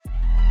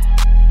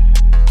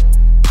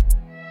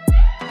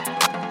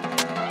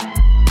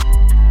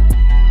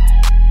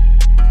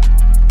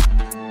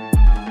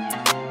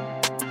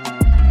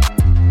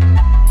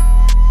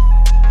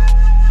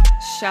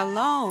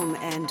Shalom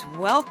and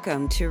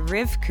welcome to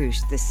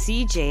Rivkush, the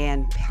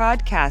CJN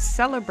podcast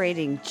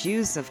celebrating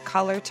Jews of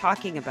color,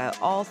 talking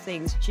about all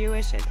things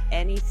Jewish and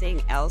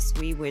anything else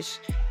we wish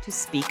to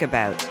speak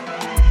about.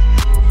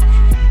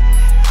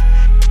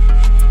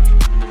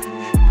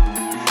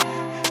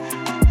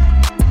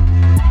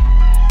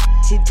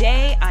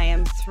 Today, I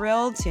am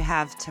thrilled to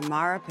have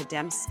Tamara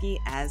Podemski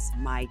as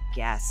my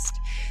guest.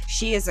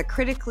 She is a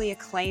critically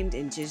acclaimed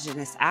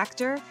Indigenous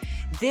actor.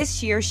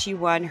 This year, she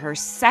won her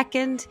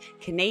second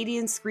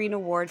Canadian Screen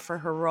Award for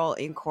her role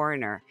in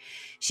Coroner.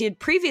 She had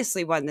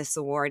previously won this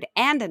award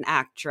and an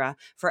ACTRA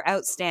for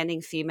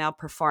Outstanding Female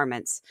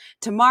Performance.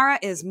 Tamara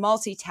is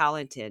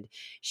multi-talented.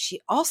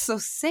 She also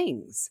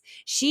sings.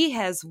 She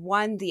has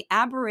won the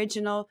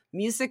Aboriginal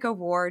Music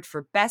Award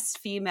for Best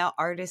Female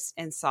Artist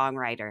and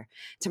Songwriter.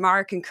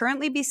 Tamara can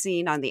currently be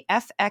seen on the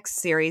FX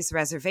series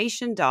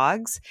Reservation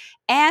Dogs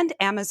and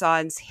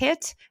Amazon's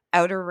hit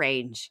Outer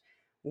Range.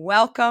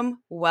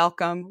 Welcome,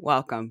 welcome,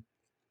 welcome.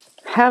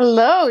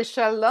 Hello,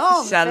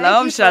 shalom.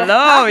 Shalom,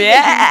 shalom,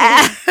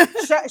 yeah.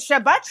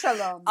 Shabbat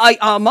shalom. I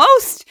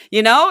almost,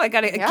 I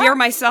got to gear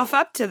myself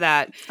up to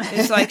that.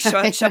 It's like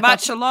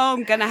Shabbat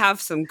shalom, gonna have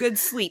some good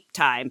sleep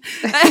time.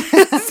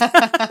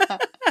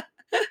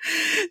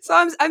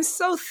 So I'm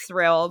so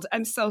thrilled.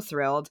 I'm so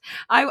thrilled.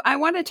 I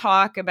want to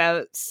talk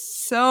about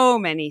so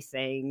many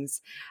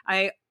things.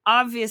 I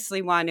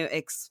obviously want to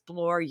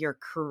explore your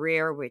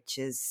career, which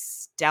is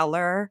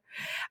stellar.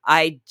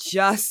 I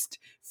just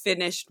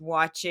finished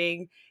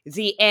watching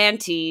The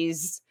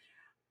Aunties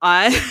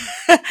on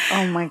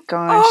Oh my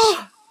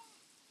gosh.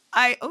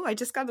 I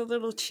just got a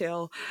little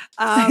chill.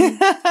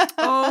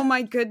 Oh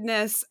my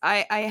goodness.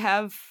 I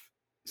have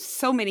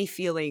so many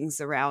feelings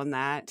around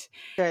that.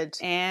 Good.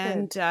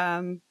 And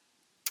good.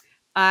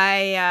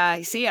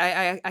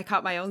 I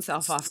caught my own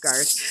self off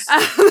guard.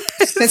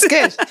 That's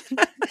good.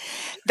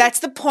 That's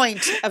the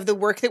point of the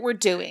work that we're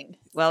doing.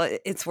 Well,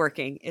 it's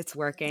working. It's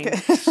working.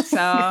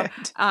 So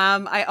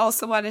I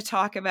also want to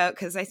talk about,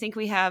 because I think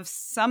we have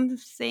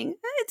something,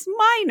 it's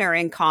minor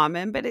in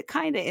common, but it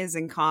kind of is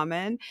in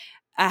common.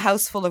 A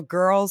house full of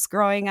girls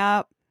growing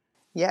up.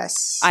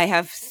 Yes. I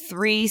have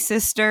 3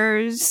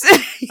 sisters.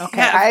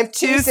 Okay. I have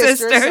 2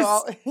 sisters.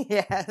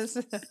 Yes.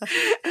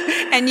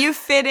 And you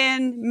fit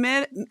in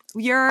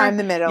I'm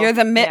the middle. You're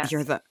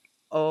the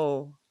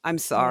Yeah. I'm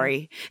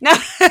sorry. No.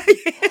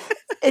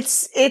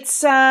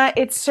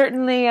 It's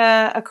certainly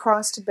a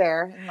cross to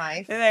bear in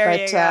life. There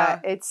you go.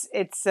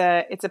 It's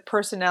a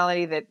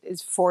personality that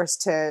is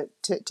forced to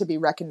be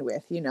reckoned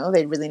with.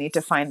 They really need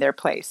to find their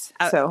place.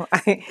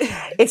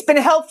 It's been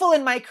helpful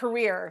in my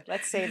career.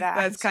 Let's say that.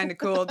 That's kind of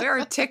cool. There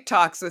are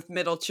TikToks with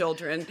middle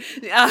children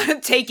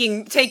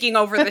taking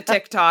over the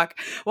TikTok.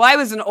 Well, I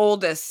was an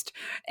oldest,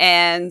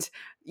 and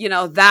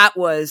that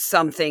was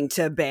something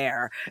to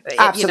bear.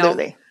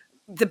 Absolutely.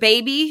 The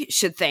baby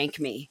should thank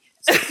me.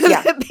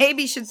 Yeah. The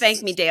baby should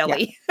thank me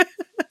daily.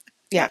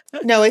 Yeah.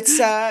 No,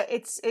 it's a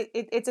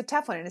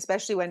tough one. And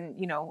especially when,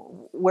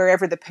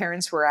 wherever the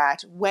parents were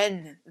at,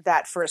 when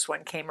that first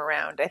one came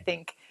around, I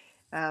think,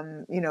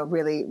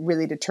 really,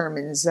 really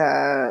determines,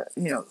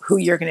 who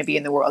you're going to be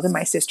in the world. And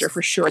my sister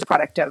for sure is a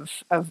product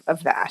of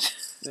that.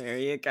 There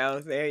you go.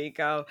 There you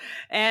go.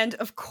 And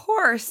of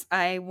course,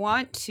 I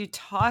want to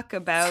talk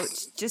about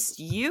just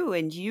you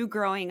and you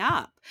growing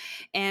up.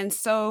 And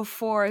so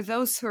for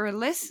those who are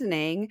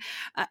listening,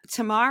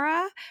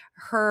 Tamara,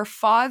 her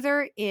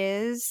father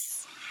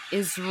is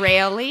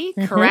Israeli,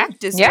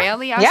 correct?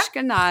 Israeli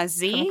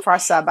Ashkenazi. From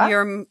Kfar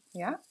Saba.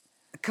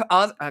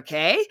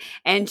 Okay.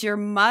 And your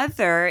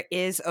mother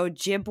is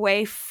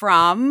Ojibwe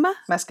from?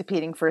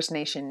 Muscopheating First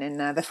Nation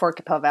in the Fort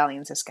Capel Valley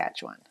in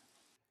Saskatchewan.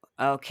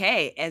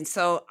 Okay. And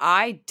so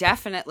I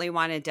definitely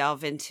want to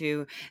delve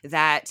into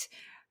that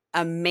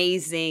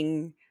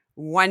amazing,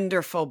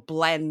 wonderful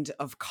blend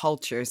of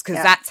cultures,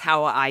 because that's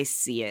how I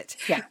see it.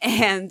 Yeah.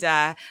 And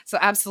so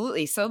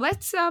absolutely. So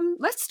let's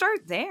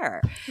start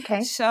there.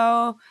 Okay.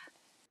 So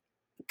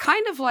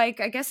kind of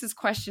like, I guess these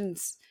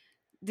questions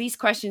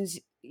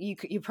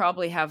you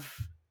probably have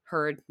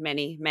heard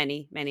many,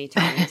 many, many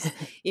times.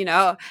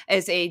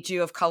 As a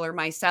Jew of color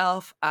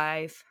myself,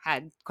 I've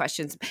had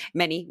questions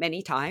many,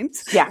 many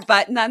times. Yeah.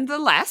 But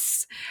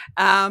nonetheless,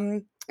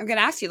 I'm going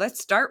to ask you,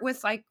 let's start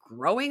with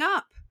growing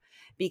up,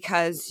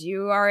 because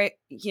you are,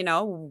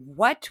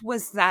 what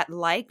was that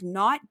like?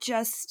 Not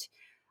just,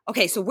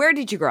 okay, so where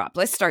did you grow up?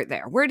 Let's start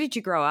there. Where did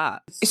you grow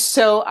up?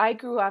 So I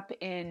grew up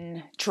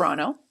in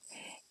Toronto,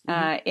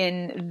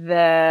 in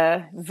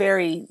the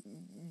very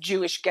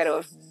Jewish ghetto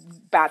of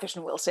Bathurst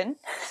and Wilson.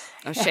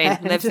 Oh, Shane,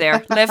 live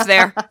there.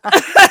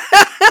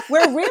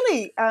 Where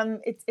really,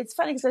 it's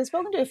funny because I've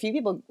spoken to a few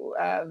people,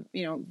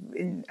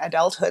 in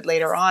adulthood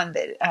later on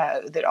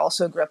that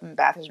also grew up in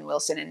Bathurst and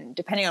Wilson. And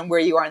depending on where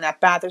you are in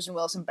that Bathurst and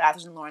Wilson,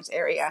 Bathurst and Lawrence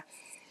area,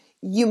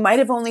 you might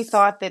have only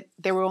thought that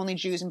there were only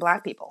Jews and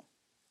Black people.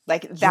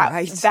 Like You're that,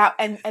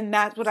 right. and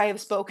that's what I have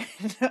spoken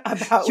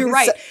about. You're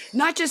right.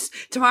 Not just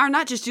Tamara,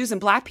 not just Jews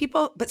and Black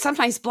people, but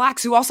sometimes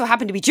Blacks who also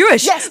happen to be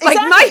Jewish. Yes, like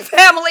my exactly.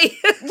 family.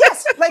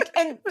 Yes, like,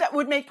 and that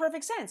would make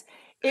perfect sense.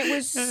 It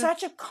was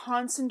such a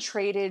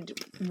concentrated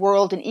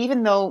world, and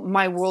even though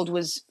my world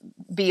was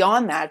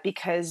beyond that,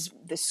 because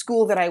the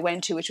school that I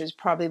went to, which was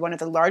probably one of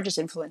the largest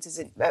influences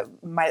in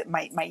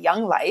my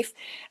young life,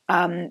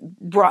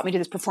 brought me to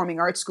this performing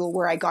arts school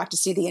where I got to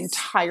see the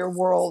entire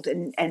world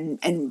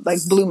and like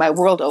blew my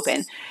world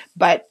open.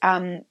 But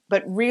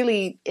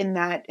really in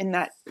that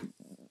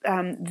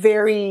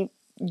very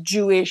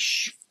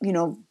Jewish,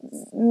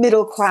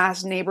 middle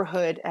class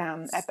neighborhood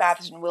at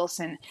Bathurst and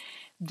Wilson,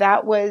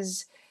 that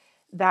was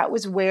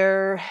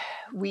where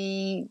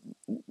we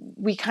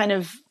kind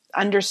of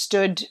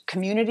understood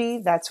community.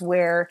 That's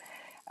where,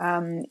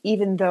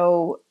 even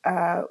though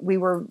we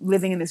were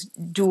living in this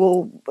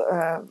dual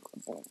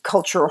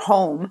culture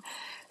home,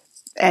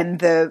 and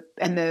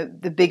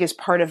the biggest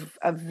part of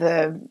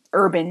the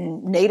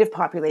urban native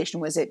population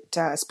was at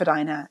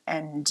Spadina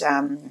and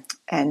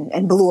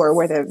Bloor,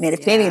 where the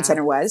Native Canadian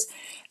Center was.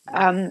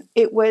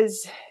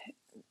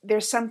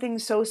 There's something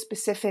so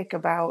specific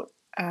about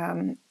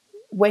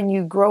when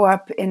you grow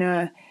up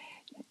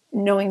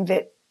knowing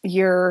that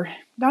you're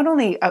not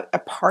only a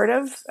part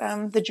of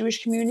the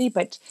Jewish community,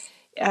 but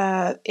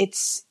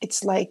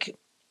it's like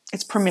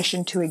it's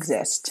permission to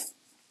exist.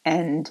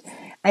 And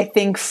I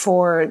think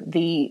for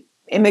the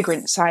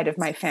immigrant side of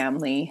my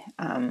family,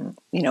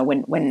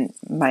 when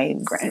my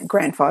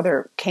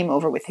grandfather came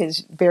over with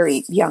his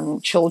very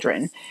young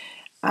children,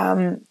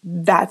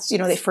 that's,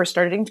 they first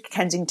started in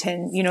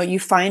Kensington. You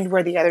find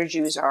where the other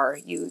Jews are.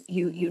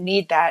 You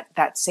need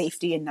that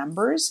safety in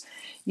numbers.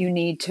 You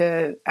need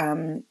to,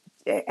 and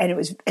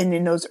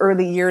in those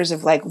early years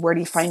of like, where do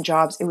you find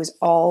jobs? It was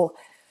all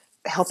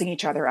helping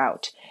each other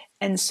out.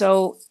 And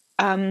so,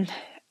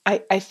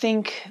 I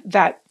think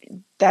that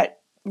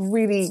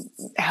really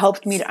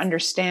helped me to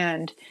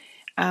understand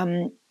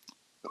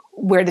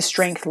where the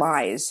strength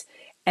lies,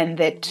 and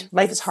that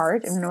life is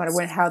hard, and no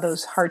matter how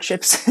those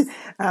hardships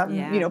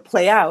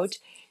play out,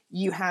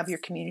 you have your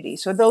community.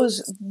 So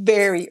those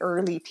very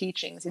early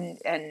teachings,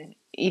 and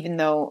even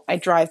though I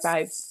drive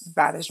by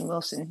Bathurst and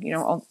Wilson,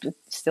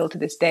 still to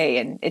this day,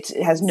 and it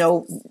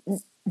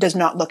does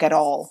not look at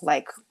all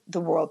like the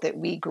world that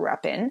we grew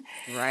up in.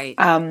 Right.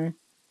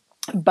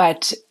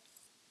 But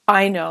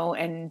I know,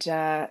 and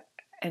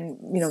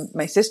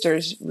my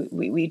sisters,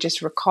 we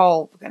just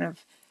recall kind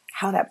of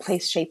how that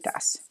place shaped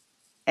us.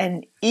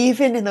 And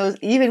even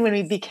when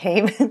we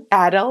became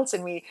adults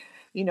and we,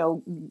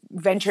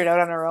 ventured out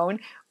on our own,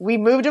 we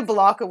moved a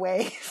block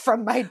away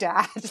from my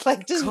dad.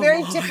 Like, just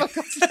very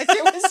typical. Like,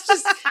 it was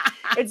just,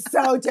 it's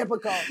so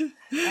typical.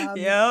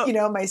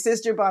 My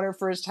sister bought her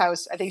first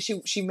house. I think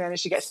she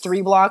managed to get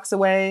 3 blocks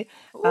away.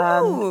 She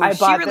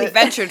really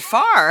ventured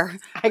far.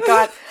 I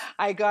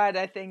got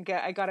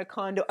a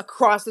condo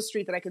across the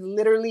street that I could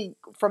literally,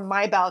 from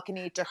my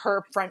balcony to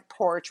her front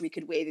porch, we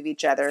could wave at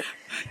each other.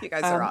 You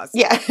guys are awesome.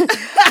 Yeah.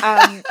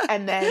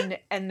 And then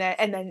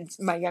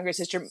my younger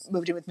sister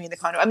moved in with me in the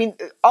condo. I mean,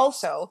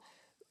 also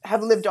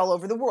have lived all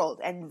over the world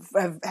and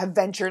have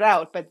ventured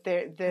out, but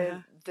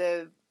the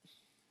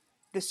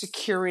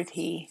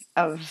security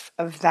of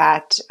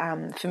that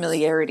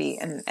familiarity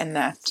and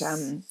that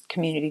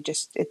community,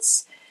 just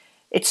it's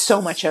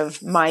so much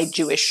of my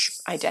Jewish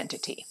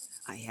identity.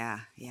 Yeah,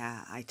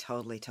 I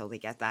totally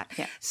get that.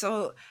 Yeah.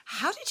 So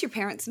how did your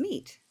parents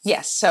meet?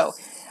 Yes, so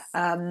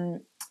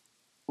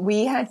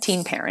we had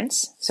teen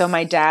parents. So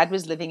my dad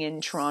was living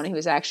in Toronto. He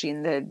was actually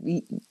in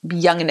the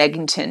Yonge and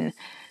Eglinton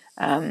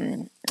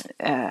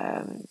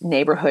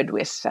neighborhood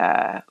with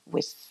a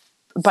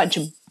bunch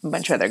of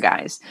other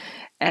guys,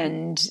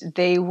 and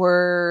they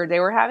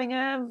were having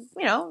a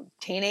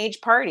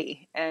teenage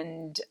party,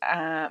 and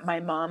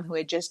my mom, who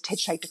had just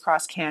hitchhiked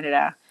across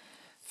Canada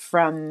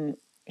I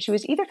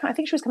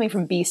think she was coming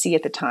from BC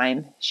at the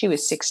time. She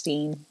was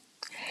 16.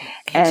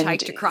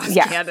 Hitchhiked across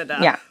Canada.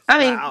 Yeah. I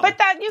mean, wow. But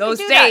that, you those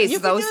could do days, that. You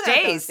those could do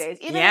days. That those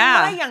days. Even in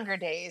my younger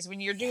days, when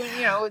you're doing,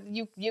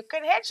 you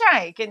could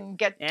hitchhike and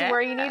get to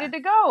where you needed to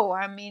go.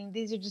 I mean,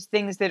 these are just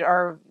things that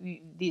are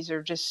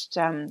just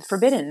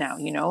forbidden now,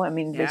 I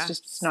mean,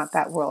 it's not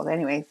that world.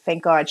 Anyway,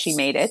 thank God she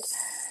made it.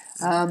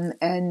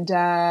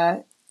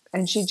 And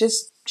she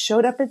just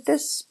showed up at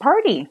this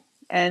party.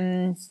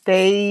 And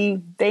they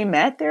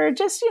met. They're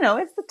just,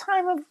 it's the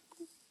time of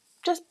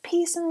just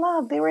peace and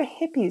love. They were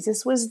hippies.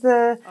 This was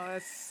the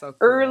so cool.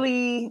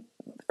 early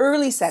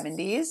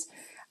 70s.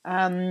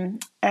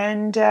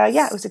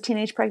 It was a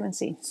teenage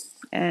pregnancy.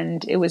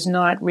 And it was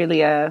not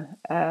really a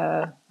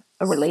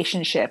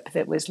relationship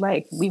that was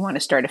like, we want to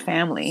start a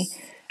family.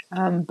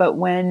 But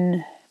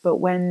when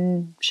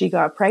she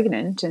got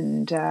pregnant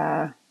and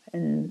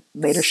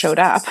later showed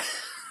up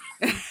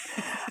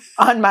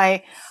on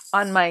my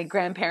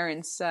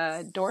grandparents'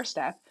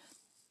 doorstep,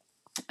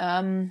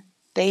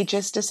 they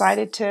just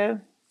decided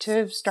to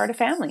start a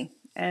family,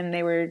 and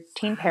they were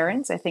teen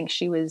parents. I think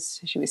she was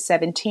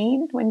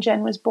 17 when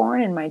Jen was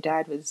born, and my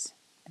dad was,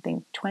 I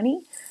think,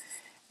 20.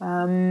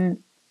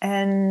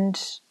 And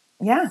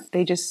yeah,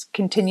 they just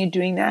continued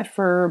doing that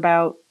for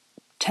about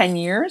 10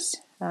 years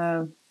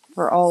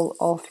for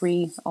all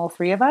three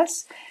of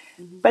us.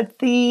 Mm-hmm. But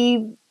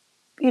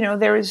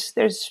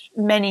there's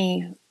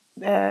many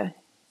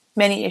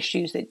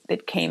issues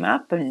that came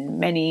up, and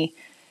many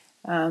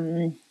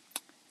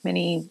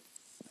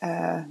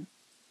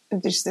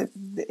just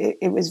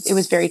it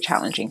was very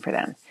challenging for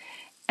them,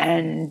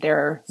 and there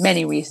are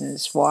many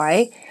reasons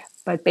why.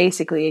 But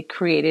basically, it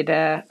created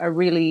a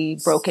really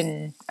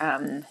broken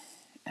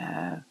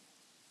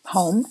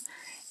home,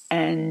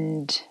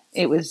 and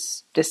it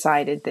was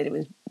decided that it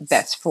was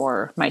best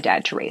for my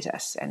dad to raise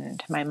us,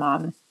 and my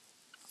mom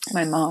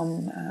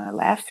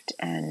left,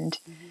 and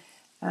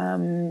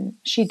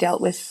she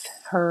dealt with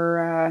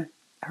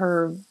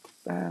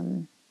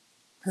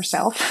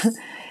herself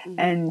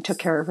and took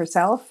care of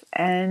herself.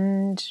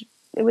 And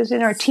it was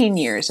in our teen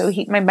years. So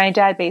my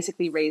dad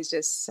basically raised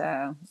us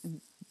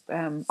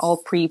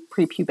all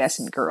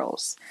prepubescent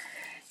girls.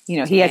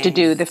 He had to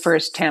do the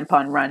first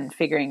tampon run,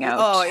 figuring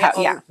out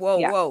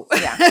whoa.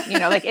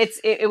 Like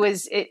it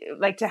was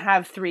like to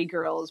have 3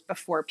 girls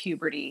before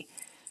puberty,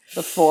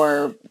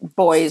 before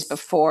boys,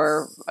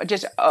 before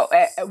just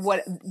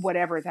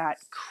whatever that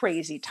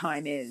crazy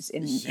time is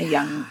in a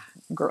young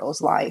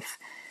girl's life.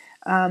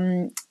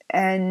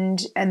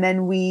 And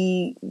then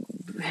we,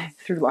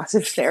 through lots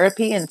of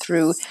therapy and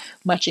through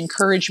much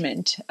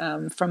encouragement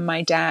from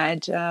my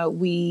dad,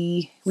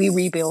 we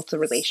rebuilt the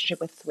relationship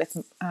with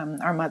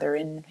our mother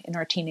in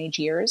our teenage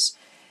years.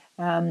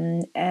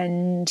 And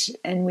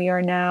we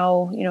are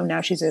now,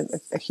 now she's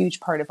a huge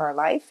part of our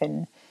life,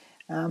 and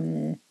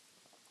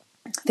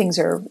things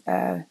are,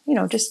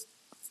 just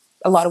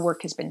a lot of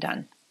work has been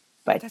done.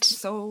 But that's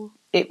so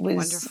it was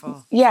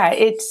wonderful. Yeah,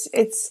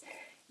 it's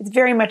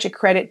very much a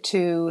credit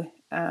to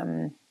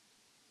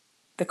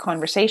the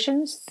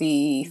conversations,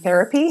 the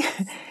therapy,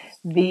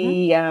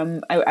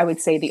 I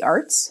would say the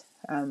arts.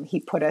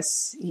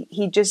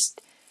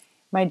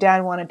 My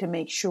dad wanted to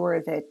make sure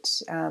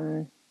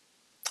that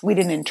we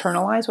didn't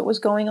internalize what was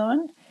going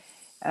on.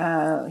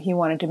 He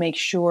wanted to make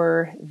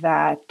sure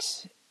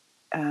that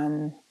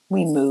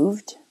we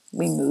moved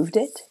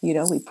it,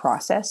 we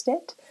processed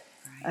it.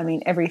 Right. I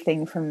mean,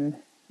 everything from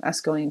us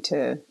going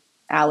to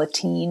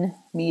Alateen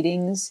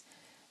meetings,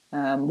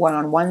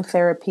 one-on-one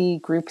therapy,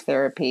 group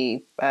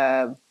therapy.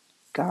 There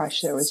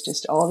was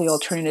just all the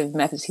alternative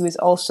methods. He was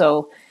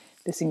also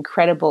this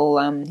incredible,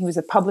 he was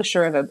a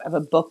publisher of a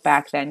book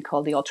back then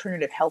called the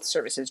Alternative Health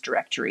Services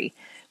Directory,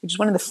 which is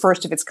one of the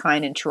first of its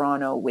kind in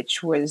Toronto,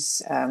 which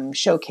was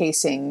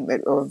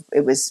showcasing, or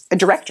it was a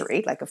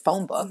directory, like a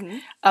phone book,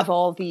 of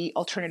all the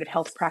alternative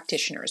health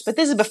practitioners. But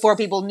this is before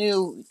people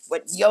knew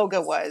what yoga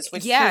was,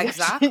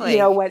 exactly.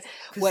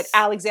 What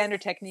Alexander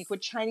technique,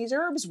 what Chinese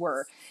herbs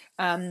were,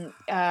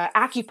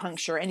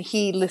 acupuncture, and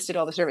he listed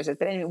all the services.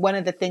 But anyway, one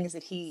of the things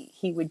that he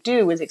would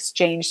do was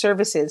exchange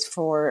services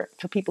for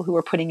people who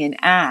were putting in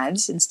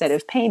ads instead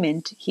of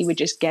payment. He would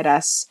just get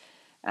us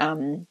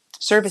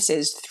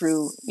services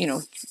through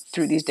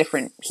these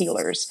different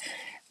healers.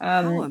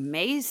 How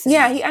amazing!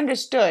 Yeah, he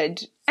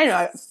understood. I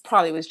know,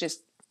 probably was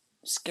just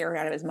scared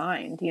out of his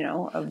mind,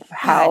 of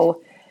how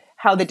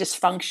the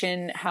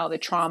dysfunction, how the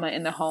trauma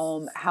in the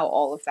home, how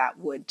all of that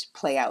would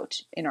play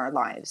out in our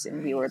lives.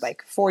 And we were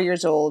like 4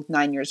 years old,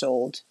 9 years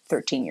old,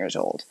 13 years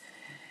old.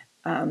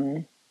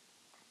 And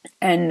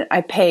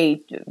I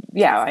paid,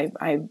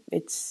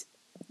 it's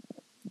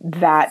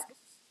that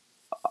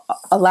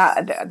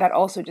that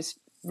also just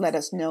let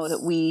us know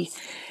that we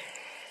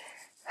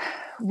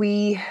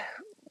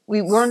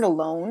weren't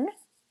alone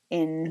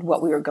in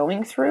what we were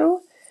going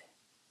through.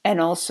 And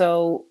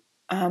also,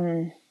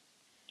 when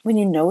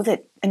you know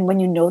that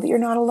you're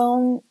not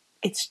alone,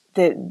 it's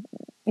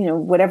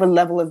whatever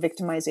level of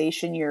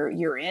victimization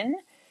you're in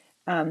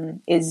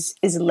is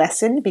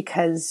lessened,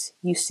 because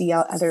you see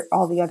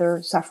all the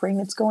other suffering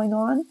that's going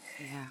on.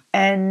 Yeah.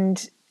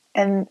 And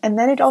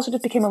then it also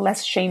just became a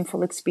less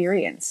shameful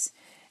experience.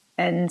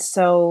 And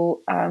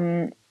so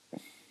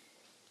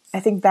I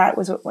think that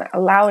was what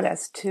allowed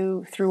us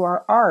to, through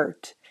our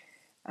art,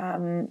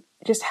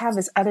 just have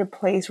this other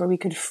place where we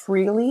could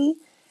freely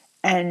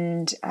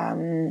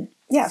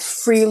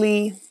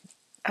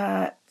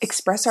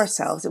express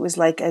ourselves. It was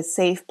like a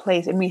safe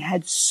place, and we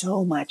had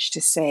so much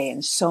to say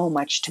and so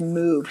much to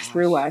move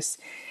through us.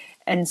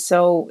 And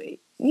so,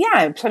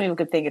 some people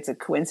could think it's a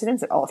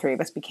coincidence that all 3 of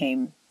us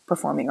became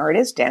performing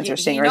artists,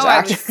 dancers, singers,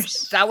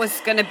 actors. That was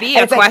going to be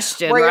a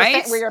question,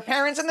 right? Were your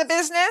parents in the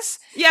business?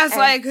 Yes,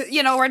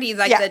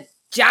 the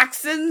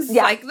Jacksons,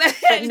 like that.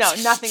 But no,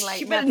 nothing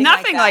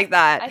like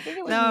that. I think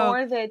it was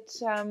more that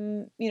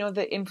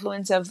the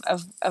influence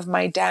of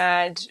my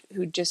dad,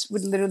 who just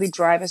would literally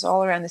drive us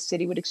all around the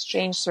city, would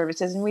exchange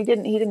services, and he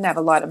didn't have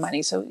a lot of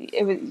money, so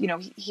it was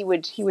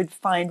he would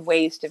find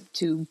ways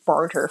to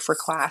barter for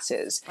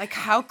classes. Like,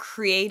 how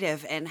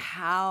creative and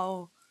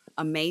how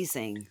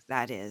amazing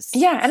that is.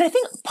 Yeah, and I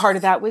think part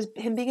of that was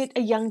him being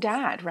a young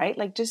dad, right?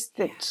 Like, just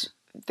that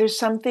there's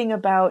something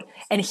about,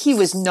 and he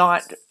was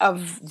not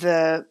of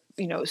the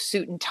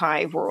suit and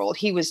tie world.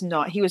 He was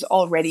not. He was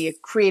already a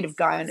creative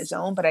guy on his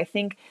own. But I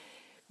think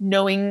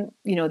knowing,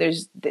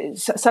 there's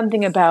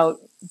something about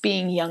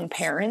being young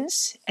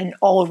parents and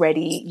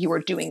already you are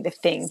doing the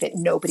thing that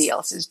nobody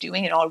else is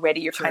doing, and already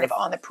you're kind of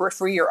on the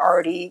periphery. You're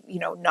already,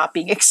 not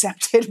being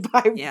accepted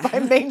by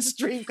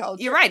mainstream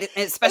culture. You're right,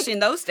 especially in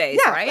those days,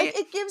 right?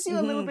 It gives you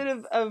a little bit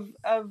of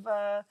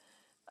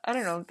I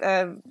don't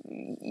know.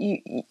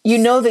 You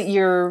know that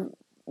you're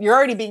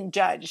already being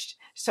judged,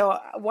 so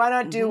why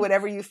not do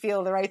whatever you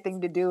feel the right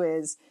thing to do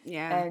is?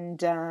 Yeah.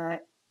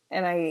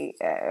 And I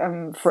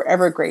am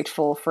forever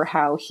grateful for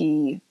how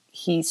he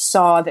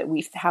saw that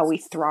how we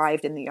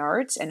thrived in the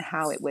arts and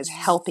how it was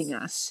helping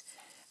us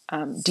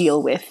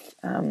deal with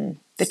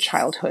the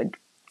childhood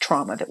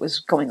trauma that was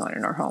going on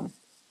in our home.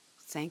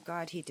 Thank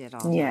God he did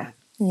all that.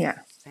 Yeah.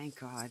 Thank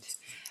God.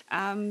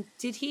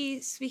 Did he,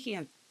 speaking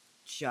of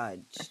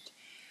judged,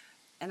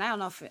 and I don't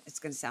know if it's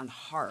going to sound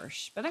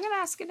harsh, but I'm going to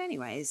ask it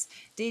anyways.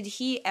 Did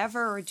he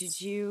ever, or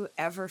did you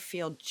ever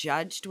feel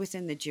judged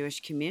within the Jewish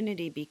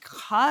community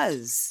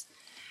because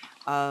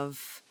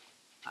of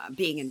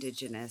being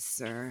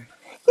Indigenous, or?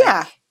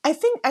 Yeah, I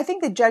think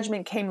the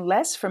judgment came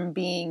less from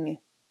being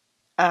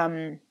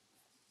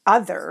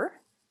other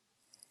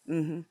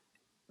than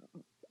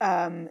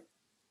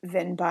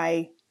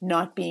by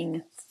not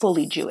being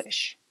fully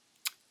Jewish.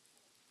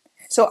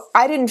 So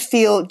I didn't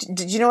feel.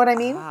 Did you know what I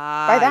mean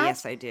by that?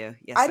 Yes, I do.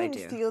 Yes, I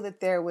didn't feel that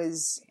there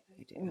was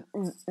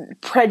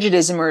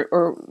prejudice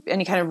or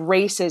any kind of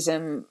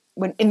racism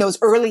when in those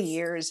early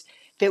years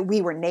that we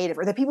were Native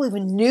or that people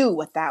even knew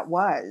what that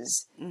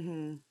was.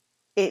 Mm-hmm.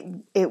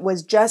 It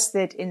was just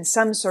that in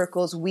some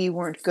circles we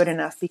weren't good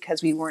enough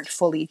because we weren't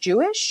fully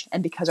Jewish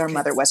and because our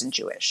mother wasn't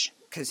Jewish.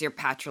 Because you're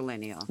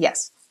patrilineal.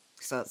 Yes.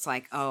 So it's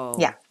like, oh.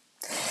 Yeah.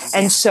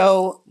 And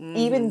so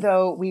even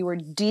though we were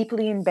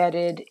deeply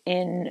embedded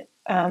in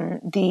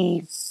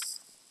the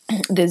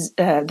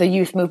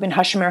youth movement,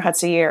 Hashomer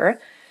Hatzair,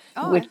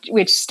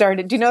 which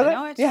started, do you know that? I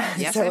know it. Yeah.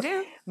 Yes, so I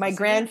do. My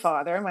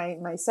grandfather, my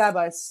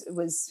Sabas,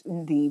 was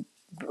in the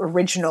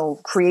original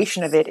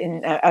creation of it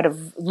out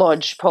of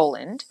Lodz,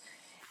 Poland.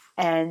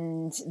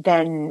 And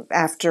then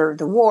after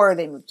the war,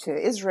 they moved to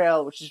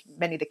Israel, which is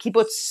many of the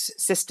kibbutz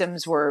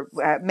systems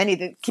many of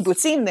the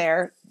kibbutzim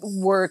there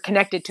were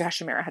connected to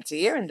Hashomer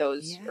Hatzair and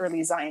those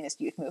early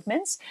Zionist youth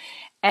movements.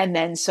 And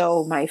then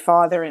so my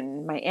father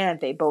and my aunt,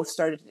 they both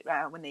started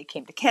when they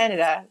came to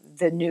Canada,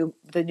 the new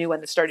one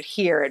that started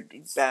here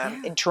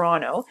in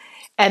Toronto.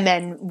 And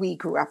then we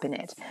grew up in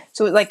it.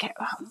 So like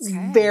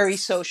very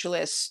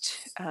socialist,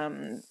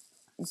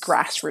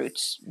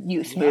 grassroots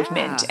youth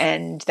movement,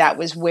 and that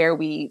was where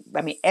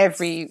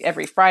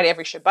every Friday,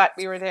 every Shabbat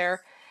we were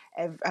there.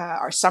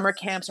 Our summer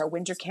camps, our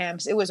winter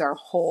camps, it was our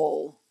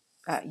whole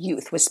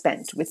youth was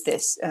spent with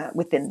this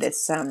within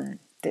this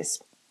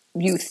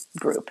youth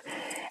group,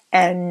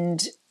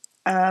 and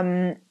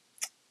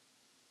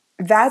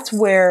that's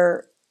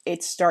where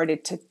it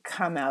started to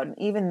come out. And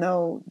even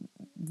though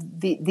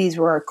these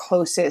were our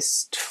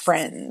closest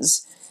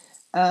friends,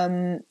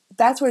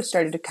 that's where it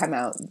started to come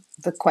out,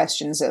 the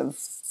questions of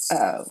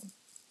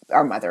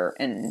our mother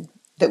and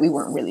that we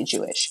weren't really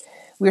Jewish.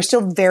 We were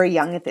still very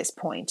young at this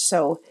point.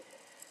 So,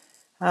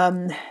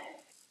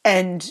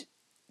 and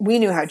we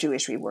knew how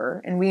Jewish we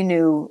were, and we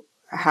knew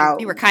how...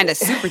 You were kind of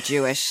super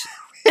Jewish.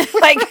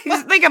 Like,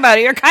 think about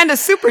it. You're kind of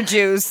super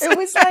Jews. It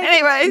was like...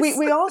 Anyways.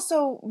 We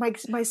also...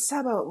 My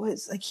Saba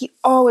was like... He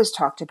always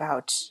talked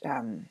about...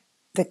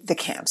 The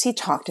camps. He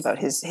talked about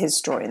his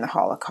story in the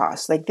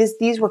Holocaust. Like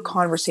these were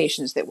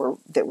conversations that were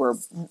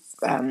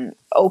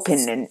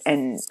open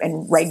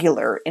and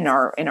regular in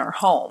our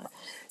home.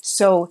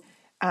 So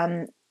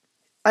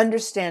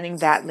understanding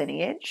that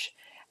lineage,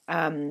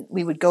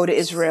 we would go to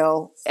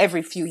Israel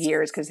every few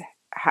years because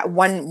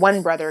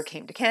one brother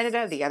came to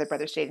Canada, the other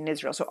brother stayed in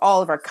Israel. So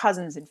all of our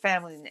cousins and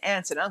family and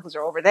aunts and uncles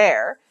are over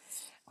there,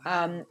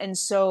 and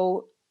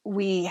so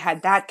we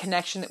had that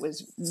connection that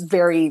was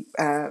very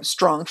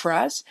strong for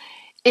us.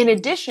 In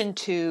addition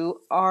to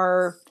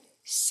our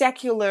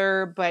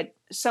secular but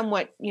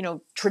somewhat,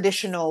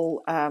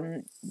 traditional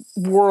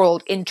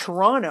world in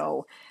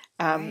Toronto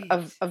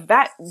of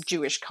that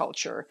Jewish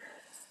culture.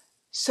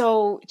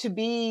 So to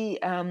be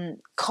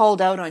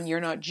called out on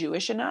 "you're not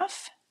Jewish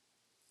enough"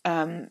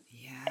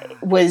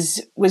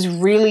 was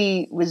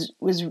really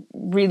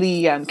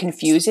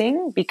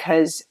confusing,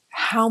 because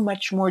how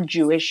much more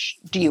Jewish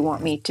do you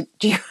want me to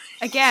do?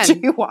 Do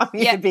you want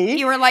me to be?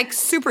 You were like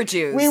super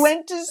Jews. We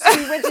went to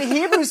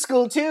Hebrew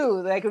school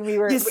too. Like when we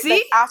were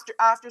like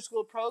after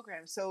school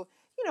programs. So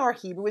our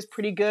Hebrew was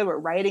pretty good. We're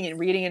writing and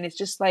reading, and it's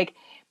just like,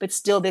 but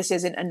still, this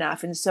isn't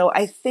enough. And so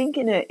I think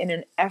in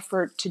an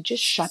effort to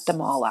just shut them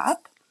all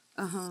up,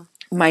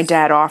 my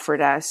dad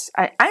offered us.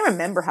 I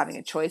remember having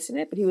a choice in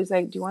it, but he was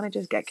like, "Do you want to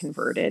just get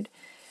converted?"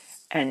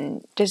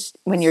 And just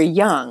when you're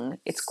young,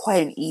 it's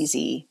quite an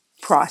easy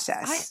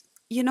process.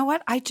 You know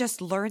what? I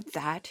just learned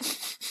that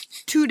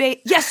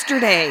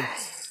yesterday.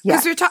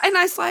 Yeah. And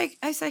I was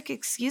like,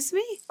 excuse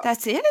me?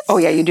 That's it? Oh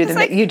yeah, you do the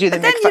Then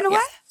you know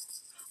what?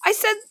 I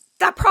said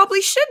that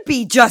probably should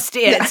be just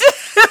it.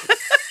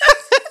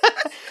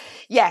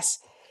 Yes.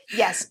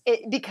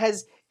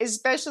 Because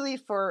especially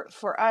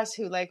for us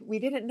who like, we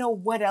didn't know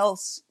what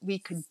else we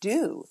could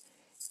do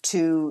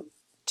to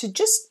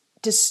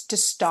to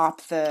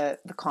stop the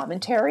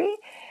commentary.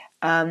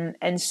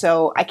 And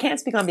so I can't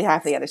speak on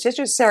behalf of the other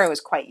sisters. Sarah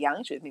was quite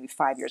young. She was maybe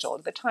 5 years old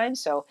at the time.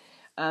 So,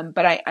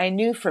 but I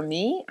knew for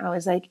me, I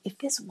was like, if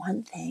this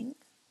one thing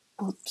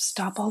will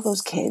stop all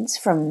those kids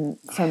from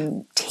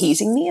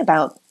teasing me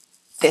about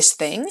this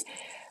thing.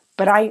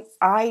 But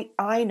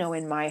I know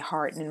in my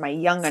heart and in my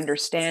young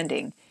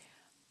understanding,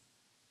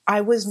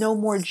 I was no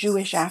more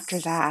Jewish after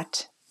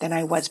that than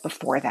I was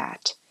before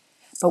that.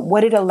 But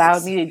what it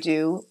allowed me to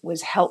do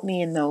was help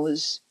me in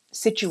those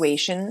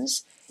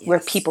situations where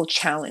people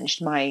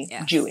challenged my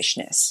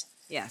Jewishness.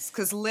 Yes,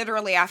 because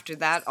literally after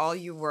that, all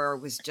you were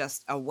was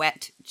just a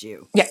wet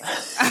Jew. Yeah.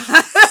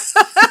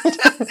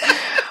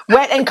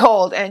 Wet and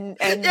cold and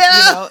you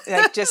know,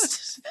 like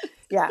just,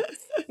 yeah.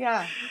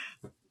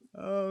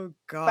 Oh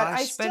gosh. But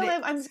I still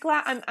am,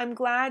 I'm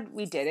glad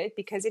we did it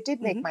because it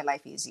did make my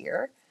life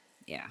easier.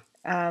 Yeah.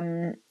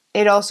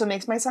 It also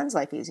makes my son's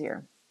life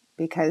easier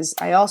because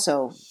I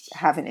also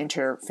have an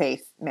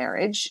interfaith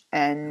marriage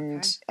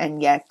and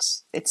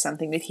yet it's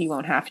something that he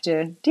won't have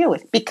to deal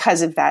with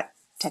because of that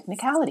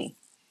technicality.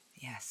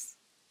 Yes.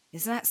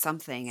 Isn't that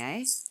something,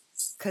 eh?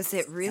 Because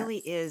it really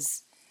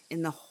is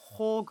in the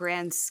whole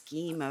grand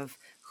scheme of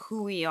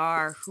who we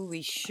are, who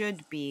we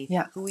should be,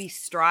 who we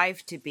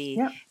strive to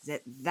be,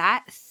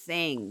 that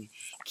thing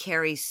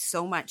carries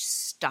so much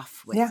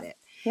stuff with it.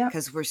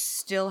 Because we're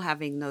still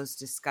having those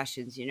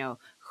discussions, you know,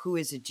 who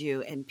is a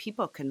Jew? And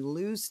people can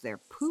lose their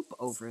poop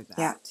over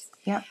that.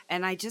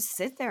 And I just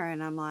sit there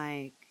and I'm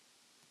like,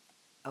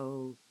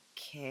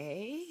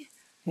 okay.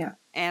 Yeah.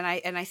 And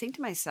I think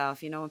to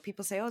myself, you know, when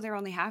people say, oh, they're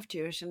only half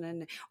Jewish, and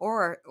then,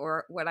 or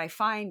what I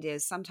find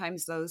is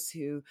sometimes those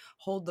who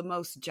hold the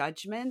most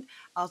judgment,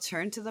 I'll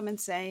turn to them and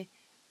say,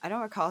 I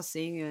don't recall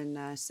seeing you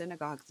in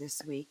synagogue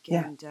this week.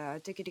 And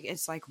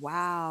it's like,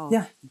 wow,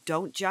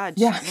 don't judge.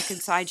 Look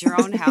inside your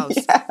own house.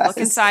 Look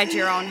inside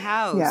your own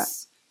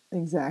house. Yeah,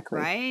 exactly.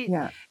 Right?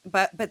 Yeah.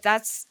 But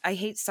that's, I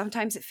hate,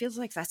 sometimes it feels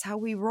like that's how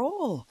we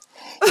roll.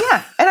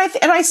 Yeah. And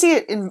I see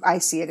it in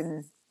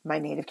my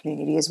Native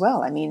community as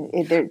well. I mean,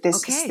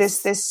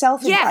 this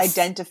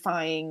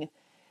self-identifying,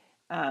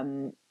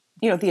 you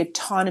know, the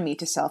autonomy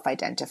to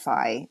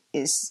self-identify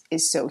is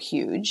so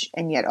huge,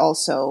 and yet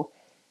also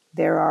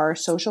there are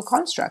social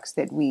constructs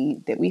that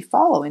we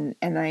follow, and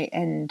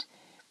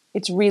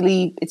it's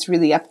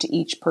really up to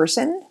each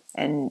person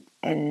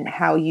and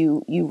how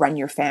you run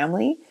your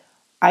family.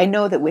 I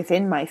know that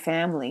within my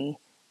family,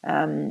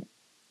 you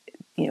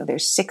know,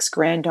 there's 6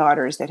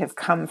 granddaughters that have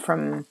come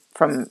from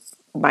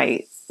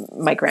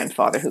my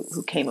grandfather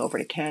who came over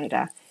to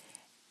Canada.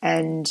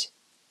 And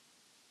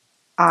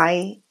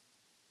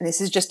this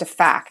is just a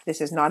fact.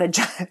 This is not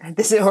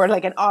this is or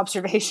like an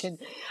observation.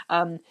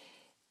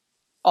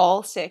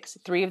 All 6,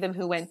 3 of them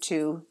who went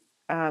to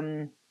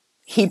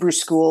Hebrew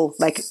school,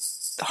 like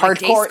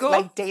hardcore,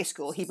 like day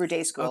school, Hebrew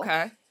day school.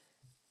 Okay.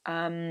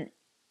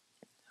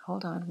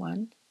 Hold on.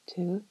 1,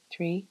 2,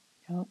 3.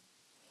 No.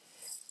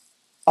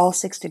 All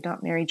 6 did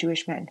not marry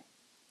Jewish men.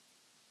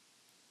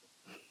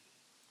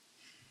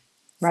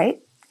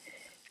 Right?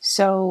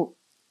 So,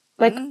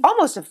 like,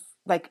 almost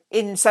like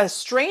in a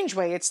strange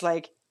way, it's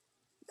like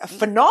a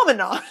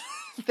phenomenon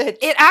that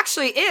it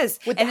actually is.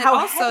 With how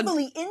also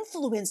heavily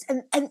influenced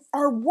and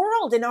our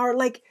world and our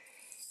like,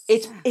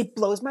 it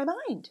blows my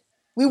mind.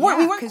 We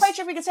weren't quite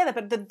sure if we could say that,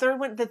 but the third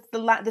one, the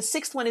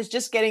 6th one is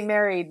just getting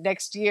married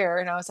next year,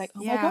 and I was like,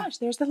 oh my gosh,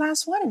 there's the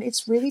last one, and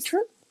it's really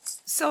true.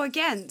 So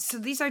again,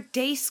 these are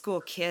day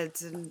school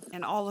kids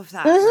and all of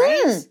that,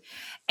 right?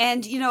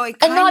 And you know, and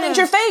not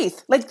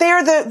interfaith. Like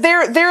they're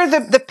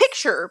the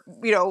picture,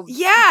 you know. The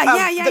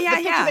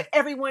picture that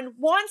everyone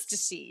wants to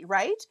see,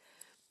 right?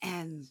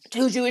 And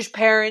 2 Jewish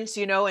parents,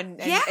 you know, and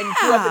grew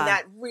up in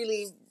that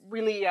really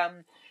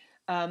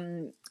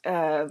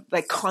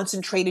like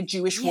concentrated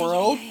Jewish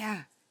world.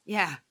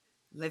 Yeah.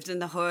 Lived in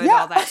the hood,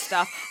 all that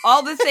stuff.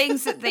 All the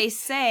things that they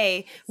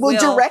say will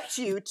direct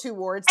you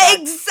towards that.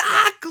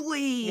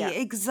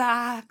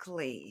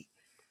 Exactly.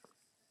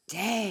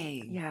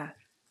 Dang. Yeah.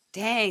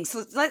 Dang.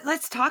 So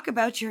let's talk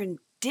about your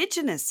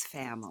Indigenous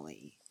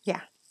family. Yeah.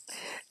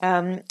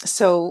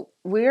 So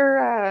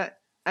we're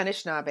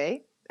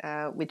Anishinaabe,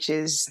 which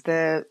is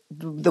the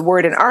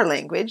word in our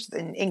language.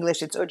 In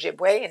English, it's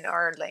Ojibwe. In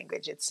our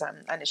language, it's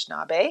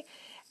Anishinaabe,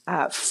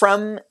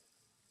 from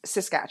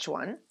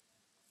Saskatchewan.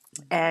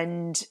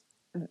 And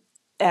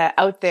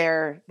out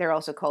there, they're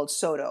also called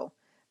Soto,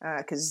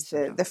 because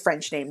the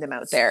French named them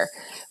out there.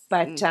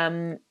 But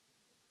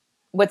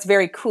what's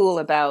very cool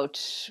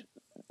about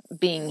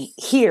being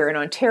here in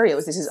Ontario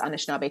is this is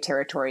Anishinaabe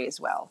territory as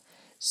well.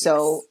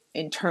 So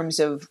in terms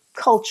of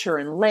culture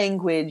and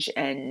language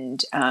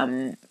and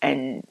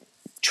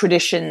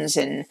traditions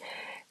and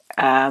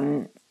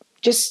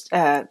just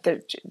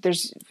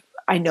there's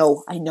I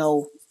know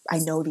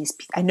these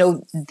people. I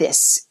know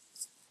this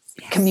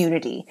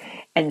community.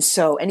 And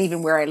so, and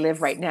even where I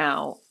live right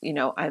now,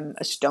 I'm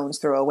a stone's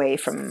throw away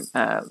from,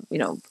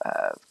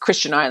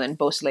 Christian Island,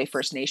 Beausoleil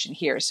First Nation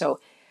here. So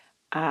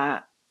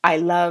I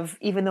love,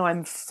 even though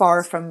I'm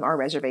far from our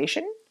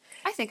reservation.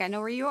 I think I know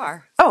where you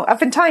are. Oh,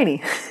 up in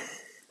Tiny.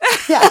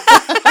 Yeah.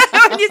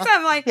 When you said,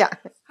 I'm like, yeah,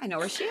 I know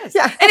where she is.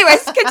 Yeah.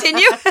 Anyways,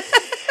 continue.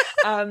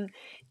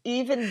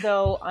 Even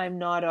though I'm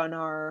not on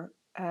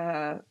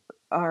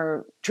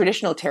our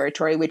traditional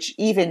territory, which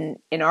even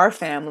in our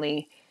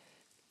family,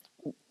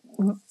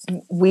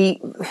 we're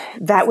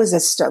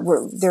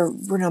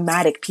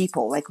nomadic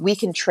people. Like we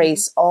can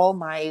trace all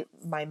my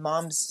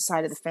mom's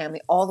side of the family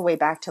all the way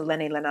back to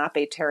Lenni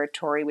Lenape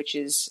territory, which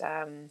is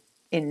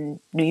in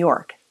New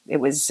York. It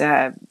was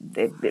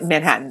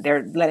Manhattan.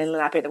 They're Lenni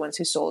Lenape are the ones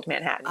who sold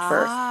Manhattan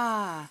for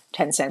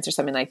 10 cents or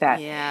something like that.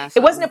 Yeah,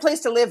 it wasn't a place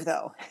to live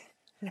though.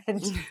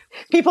 And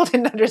people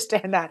didn't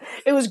understand that.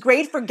 It was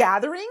great for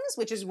gatherings,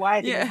 which is why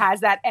I think it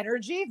has that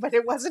energy, but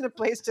it wasn't a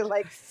place to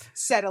like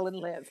settle and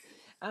live.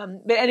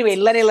 But anyway,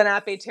 Lenni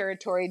Lenape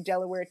territory,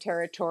 Delaware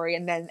territory,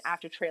 and then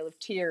after Trail of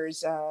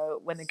Tears,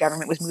 when the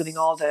government was moving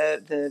all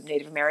the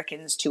Native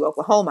Americans to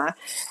Oklahoma,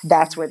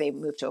 that's where they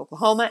moved to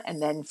Oklahoma.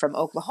 And then from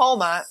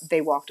Oklahoma,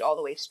 they walked all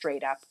the way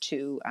straight up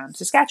to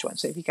Saskatchewan.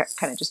 So if you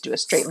kind of just do a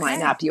straight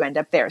line up, you end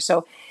up there.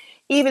 So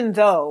even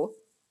though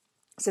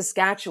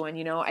Saskatchewan,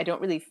 I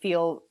don't really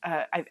feel,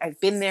 I've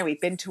been there.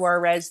 We've been to our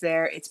res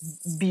there. It's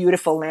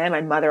beautiful land. My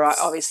mother,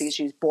 obviously,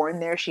 she was born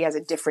there. She has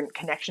a different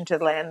connection to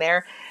the land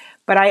there.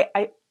 But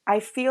I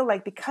feel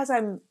like because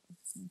I'm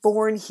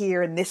born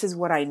here and this is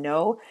what I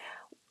know,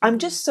 I'm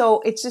just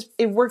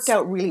it worked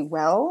out really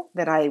well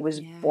that I was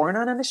born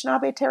on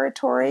Anishinaabe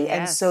territory. Yes.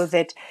 And so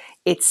that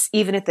it's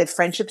even at the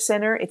Friendship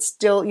Center, it's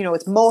still,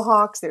 it's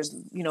Mohawks, there's,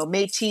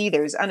 Métis,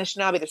 there's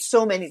Anishinaabe, there's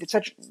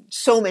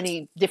so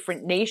many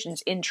different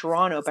nations in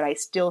Toronto, but I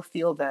still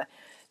feel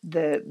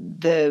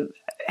the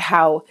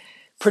how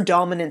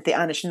predominant the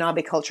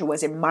Anishinaabe culture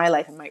was in my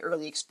life and my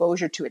early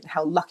exposure to it, and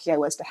how lucky I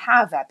was to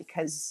have that,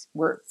 because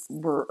we're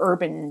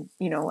urban,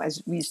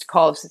 as we used to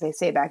call us, as they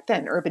say back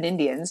then, urban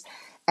Indians,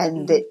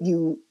 and that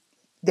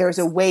there's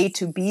a way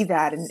to be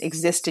that and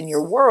exist in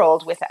your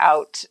world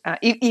without,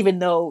 even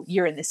though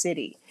you're in the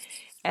city.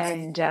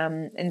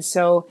 And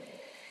so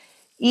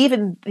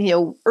even,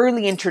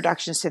 early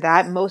introductions to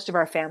that, most of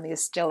our family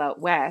is still out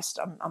west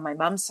on my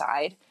mom's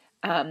side.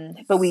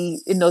 But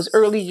in those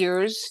early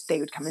years, they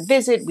would come and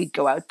visit, we'd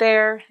go out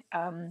there.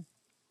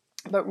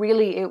 But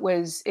really it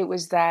was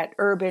that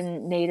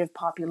urban Native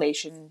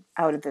population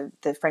out of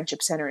the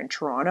Friendship Center in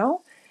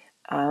Toronto.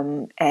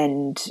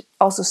 And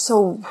also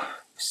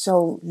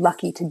so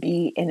lucky to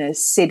be in a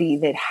city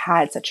that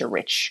had such a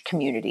rich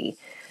community.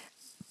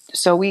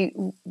 So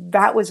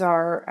that was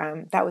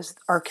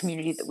our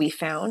community that we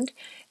found.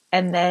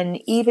 And then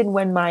even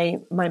when my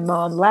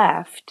mom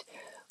left,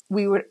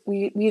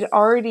 we'd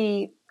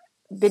already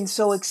been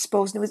so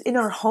exposed. It was in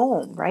our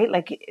home, right?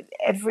 Like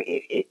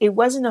it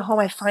wasn't a home.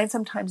 I find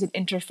sometimes in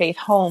interfaith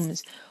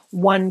homes,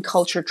 one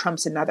culture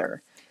trumps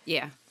another.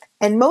 Yeah.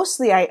 And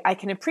mostly I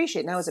can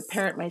appreciate now as a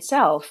parent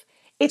myself,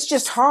 it's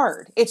just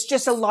hard. It's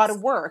just a lot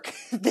of work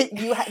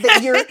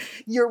that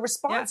you're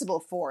responsible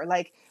for.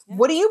 Like,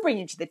 what are you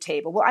bringing to the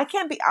table? Well, I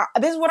can't be,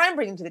 this is what I'm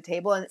bringing to the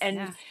table.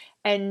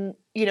 And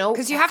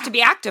because you have to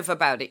be active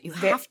about it. You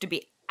have to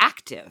be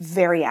active.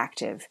 Very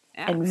active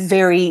and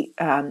very,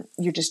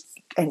 you're just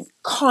and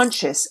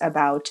conscious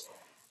about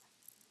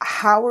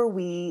how are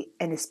we,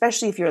 and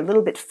especially if you're a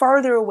little bit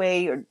farther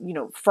away or,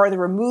 farther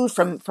removed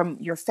from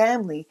your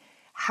family,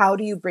 how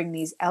do you bring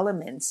these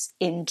elements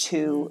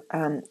into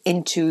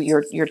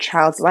your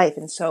child's life?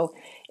 And so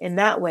in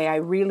that way, I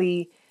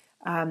really,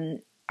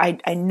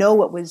 I know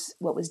what was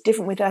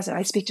different with us. And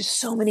I speak to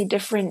so many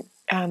different,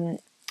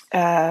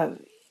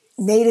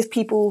 Native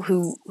people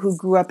who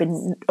grew up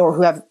in,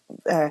 or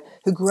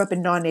who grew up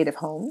in non-Native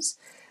homes.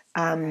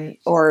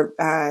 Or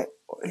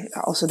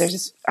also there's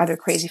this other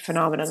crazy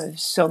phenomenon of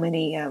so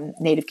many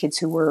Native kids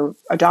who were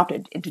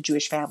adopted into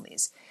Jewish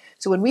families.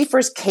 So when we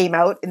first came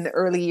out in the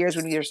early years,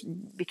 when we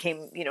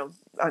became,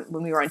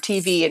 when we were on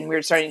TV and we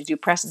were starting to do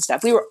press and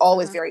stuff, we were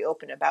always very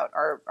open about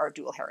our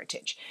dual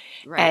heritage.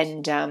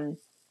 Right. And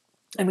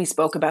we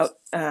spoke about,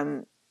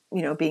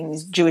 being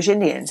Jewish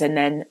Indians. And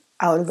then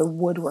out of the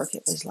woodwork,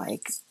 it was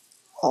like,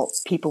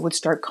 people would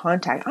start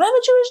contacting. I'm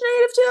a Jewish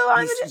Native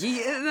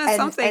too. That's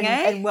something,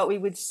 and what we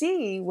would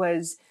see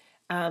was,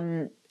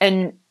 and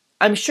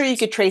I'm sure you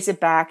could trace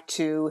it back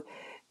to,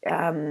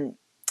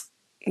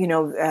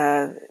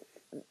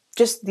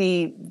 just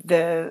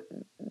the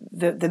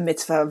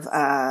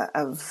mitzvah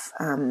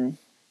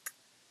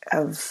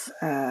of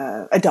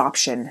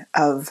adoption,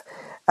 of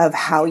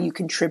how you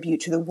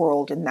contribute to the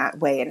world in that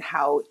way, and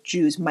how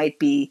Jews might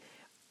be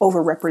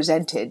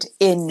overrepresented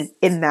in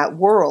that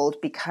world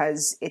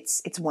because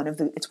it's one of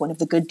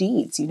the good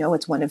deeds,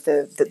 it's one of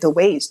the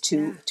ways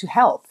to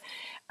help.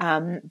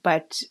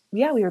 But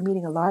we were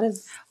meeting a lot of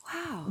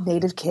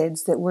Native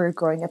kids that were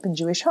growing up in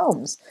Jewish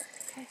homes.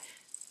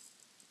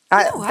 You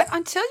know what?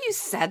 Until you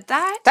said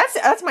that,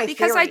 that's my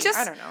because theory.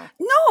 I don't know.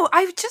 No,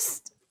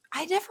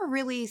 I never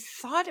really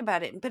thought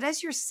about it, but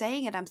as you're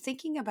saying it, I'm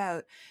thinking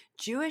about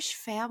Jewish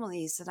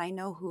families that I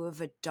know who have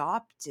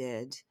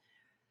adopted,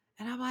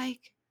 and I'm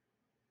like,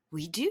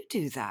 we do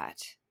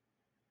that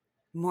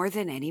more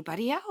than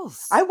anybody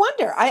else. I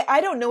wonder.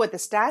 I don't know what the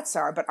stats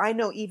are, but I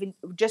know even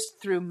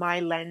just through my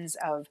lens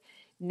of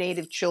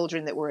Native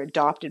children that were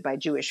adopted by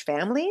Jewish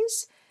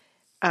families,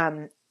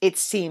 it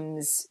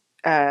seems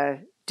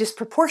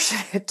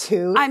disproportionate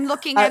to. I'm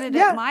looking at it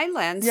at my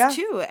lens Yeah.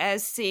 too,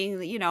 as seeing,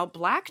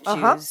 Black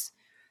Uh-huh. Jews,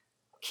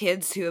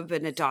 kids who have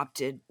been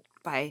adopted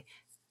by.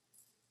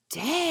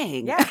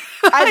 Dang. Yeah,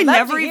 I'd love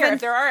never to hear even. if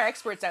there are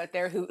experts out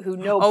there who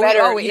know Oh,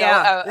 better, oh,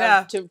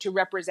 yeah. to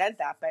represent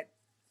that. But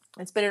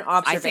it's been an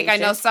observation. I think I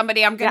know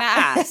somebody I'm going to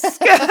Yeah.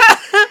 ask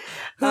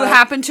who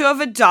happened to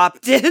have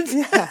adopted.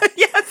 Yeah.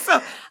 Yeah,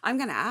 so I'm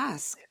going to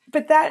ask.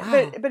 But that,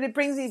 Wow. but it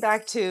brings me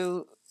back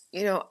to,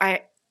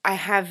 I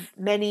have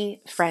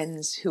many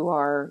friends who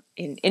are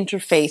in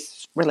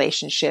interfaith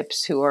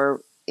relationships, who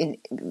are in,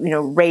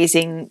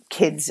 raising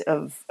kids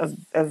of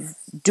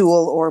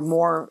dual or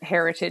more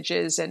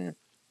heritages and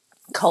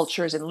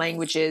cultures and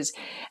languages,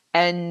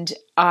 and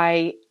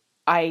I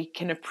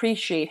can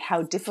appreciate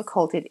how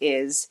difficult it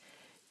is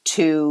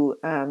to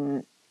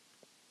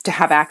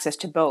have access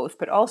to both,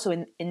 but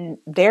also in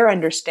their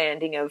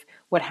understanding of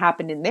what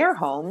happened in their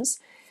homes,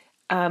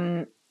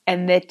 and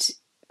that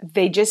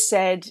they just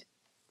said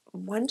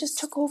one just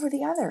took over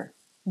the other.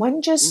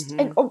 One just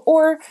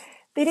or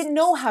they didn't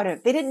know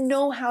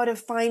how to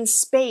find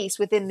space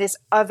within this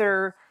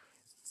other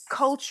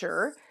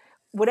culture,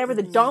 whatever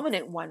the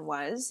dominant one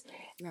was.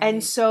 Right.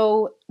 And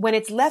so when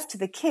it's left to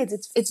the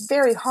kids, it's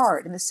very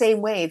hard, in the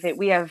same way that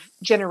we have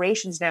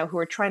generations now who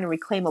are trying to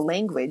reclaim a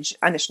language,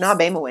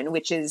 Anishinaabemowin,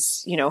 which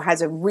is,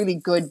 has a really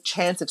good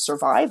chance of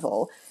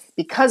survival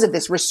because of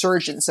this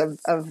resurgence of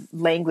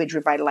language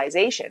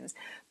revitalizations.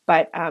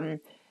 But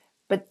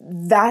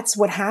that's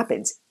what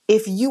happens.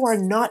 If you are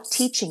not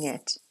teaching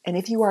it, and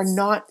if you are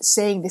not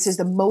saying this is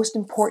the most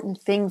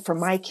important thing for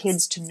my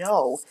kids to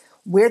know,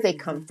 where they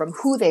come from,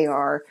 who they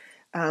are,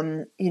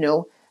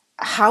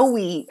 how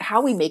we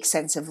make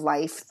sense of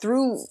life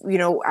through,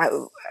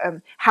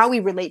 how we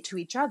relate to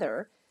each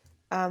other,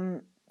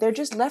 they're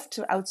just left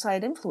to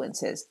outside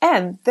influences,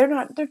 and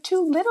they're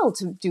too little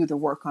to do the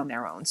work on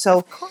their own. So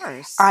of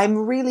course,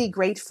 I'm really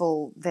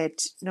grateful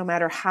that no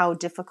matter how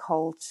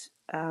difficult,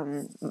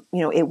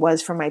 it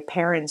was for my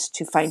parents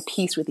to find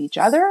peace with each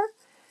other,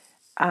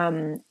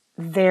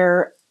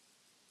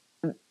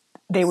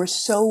 they were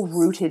so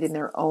rooted in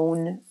their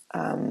own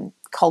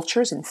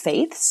cultures and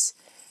faiths,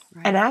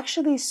 right. And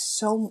actually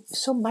so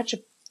much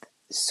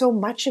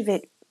of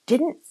it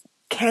didn't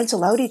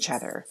cancel out each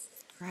other.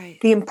 Right.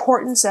 The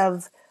importance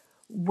of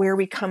where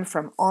we come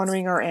from,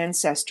 honoring our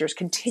ancestors,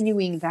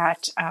 continuing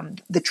that,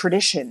 the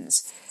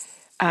traditions,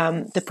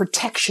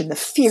 the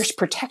fierce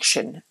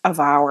protection of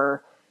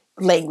our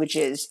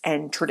languages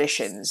and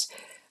traditions.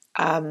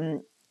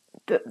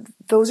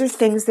 Those are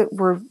things that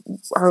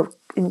are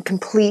in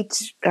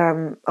complete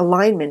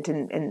alignment,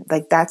 and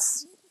like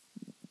that's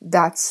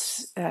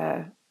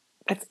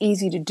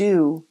easy to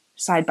do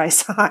side by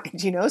side,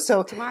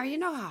 So Tamara, you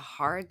know how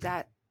hard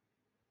that,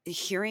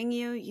 hearing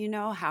you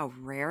know how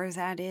rare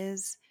that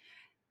is.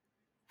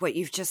 What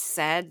you've just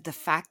said, the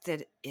fact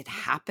that it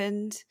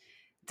happened,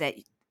 that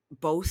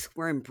both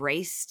were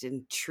embraced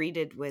and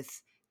treated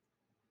with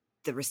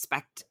the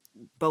respect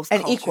both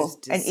and cultures equal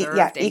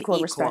deserved, and equal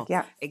respect.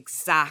 Yeah,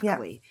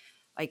 exactly.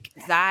 Yeah. Like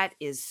that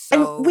is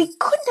so. And we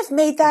couldn't have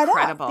made that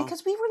incredible. Up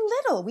because we were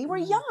little, we were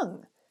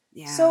young.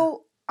 Yeah.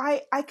 So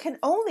I can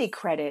only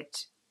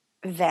credit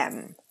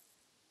them,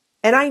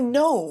 and I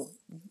know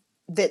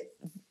that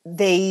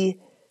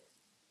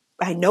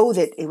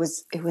it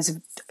was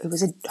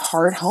a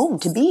hard home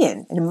to be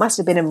in, and it must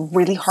have been a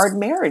really hard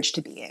marriage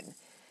to be in.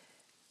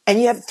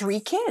 And you have 3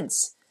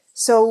 kids.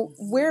 So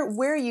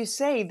where you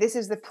say this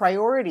is the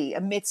priority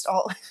amidst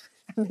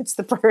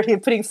the priority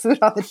of putting food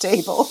on the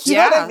table. Do you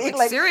know what I mean?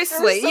 Like,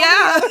 seriously, there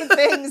are so many other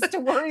things to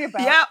worry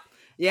about.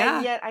 Yeah.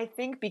 And yet I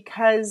think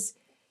because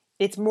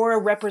it's more a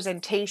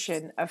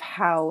representation of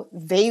how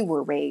they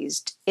were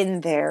raised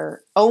in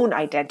their own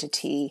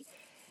identity,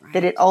 right.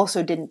 That it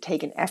also didn't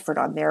take an effort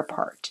on their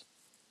part.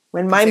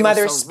 When my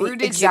mother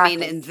rooted, exactly, you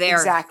mean in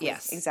their exactly.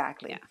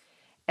 Yeah.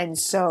 And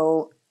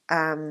so,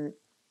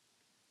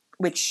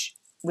 which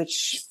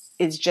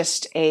is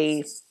just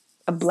a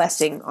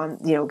blessing on,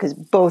 because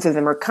both of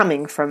them are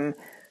coming from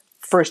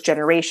first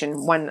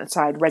generation, one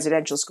side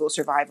residential school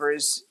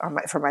survivors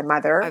for my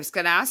mother. I was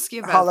going to ask you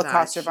about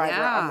Holocaust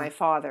survivor on my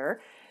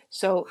father.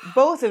 So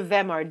both of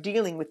them are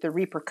dealing with the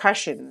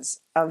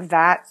repercussions of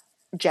that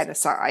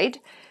genocide.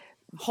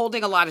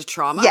 Holding a lot of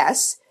trauma.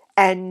 Yes.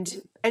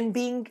 And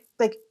being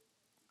like,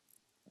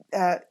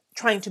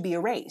 trying to be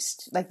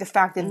erased. Like the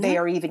fact that they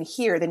are even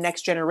here, the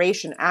next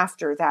generation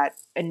after that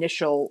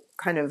initial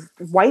kind of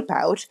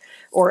wipeout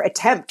or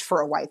attempt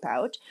for a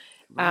wipeout.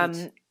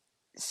 Right.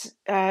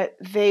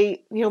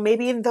 They,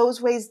 maybe in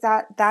those ways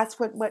that's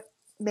what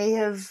may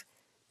have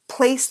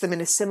placed them in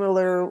a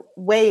similar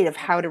way of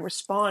how to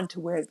respond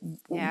to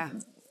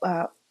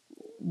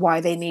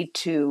why they need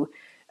to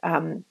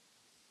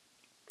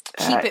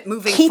keep it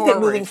moving keep forward. it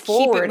moving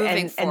forward, Keep it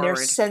moving and forward. their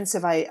sense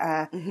of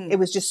it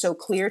was just so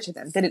clear to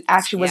them that it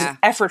actually wasn't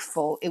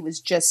effortful. It was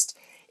just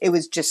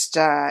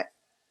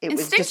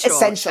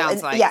essential.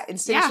 Sounds like.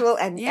 Instinctual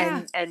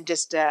and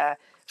just a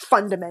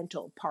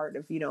fundamental part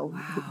of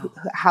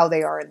how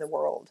they are in the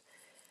world,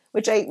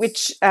 which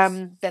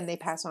then they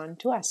pass on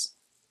to us.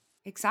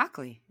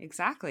 Exactly.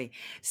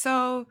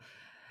 So,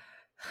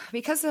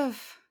 because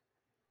of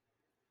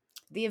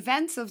the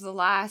events of the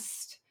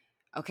last,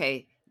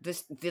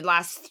 the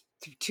last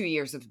 2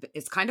 years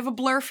it's kind of a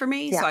blur for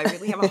me. So I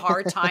really have a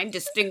hard time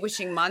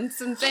distinguishing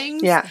months and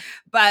things. Yeah.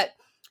 But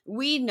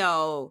we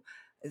know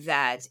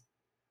that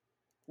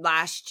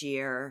last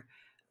year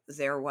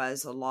there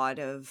was a lot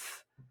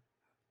of,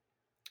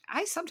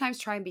 I sometimes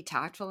try and be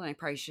tactful and I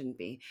probably shouldn't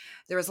be.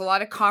 There was a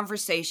lot of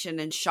conversation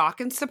and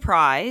shock and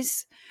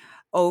surprise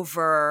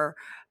over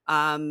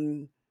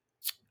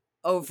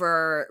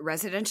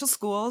residential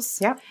schools.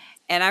 Yeah.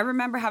 And I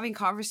remember having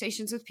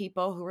conversations with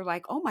people who were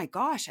like, oh my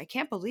gosh, I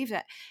can't believe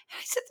that. And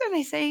I sit there and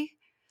I say,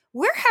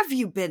 where have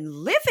you been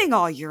living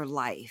all your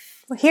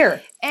life? Well,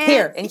 here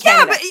in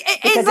Canada.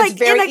 Because it's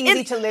very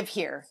easy to live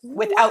here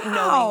without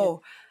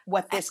knowing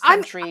what this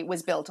country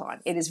was built on.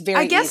 It is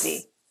very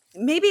easy.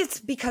 Maybe it's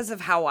because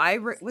of how I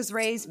was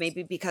raised.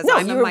 Maybe because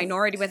I'm a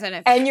minority within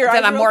it. And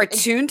that I'm more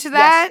attuned to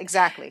that. Yes,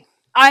 exactly.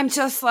 I'm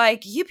just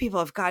like, you people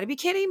have got to be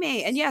kidding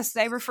me. And yes,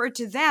 they referred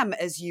to them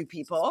as you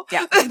people.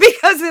 Yeah.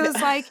 Because it was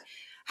like,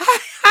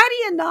 how do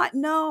you not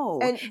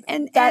know?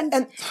 And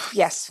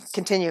yes,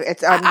 continue.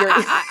 It's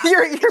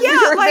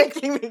you're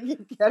making me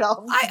get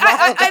all.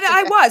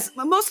 I was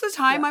most of the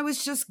time. I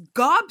was just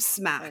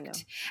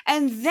gobsmacked,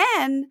 and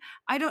then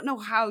I don't know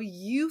how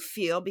you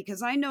feel,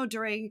 because I know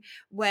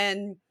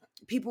when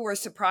people were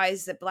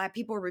surprised that Black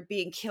people were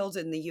being killed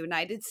in the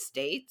United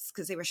States,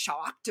 because they were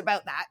shocked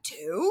about that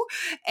too.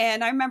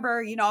 And I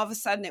remember, all of a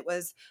sudden it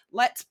was,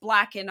 let's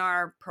blacken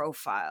our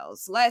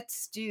profiles.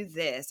 Let's do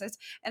this.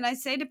 And I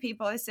say to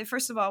people,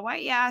 first of all, why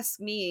don't you ask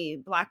me,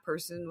 Black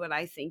person, what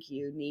I think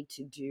you need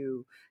to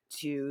do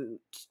to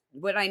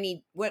what I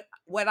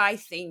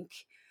think,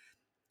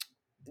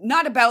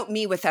 not about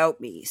me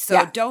without me.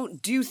 So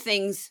don't do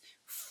things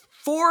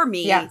for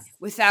me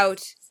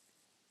without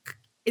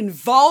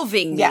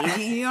involving me.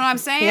 You know what I'm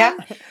saying? Yeah.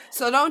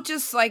 So don't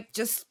just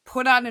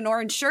put on an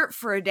orange shirt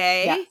for a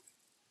day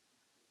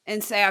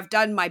and say I've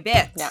done my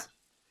bit. Yeah.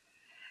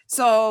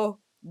 So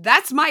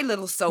that's my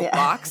little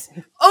soapbox.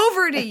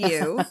 Over to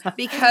you,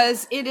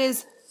 because it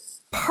is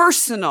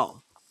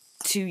personal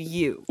to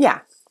you.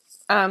 Yeah.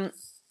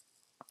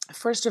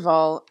 First of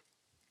all,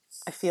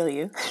 I feel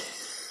you.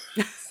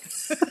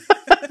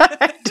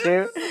 I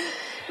do.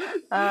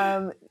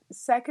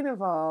 Second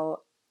of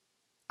all,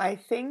 I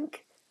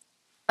think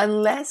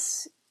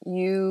unless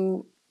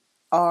you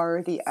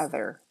are the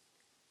other,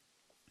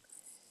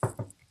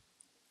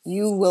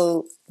 you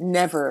will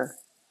never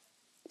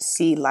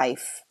see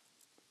life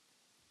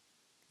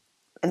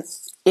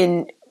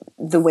in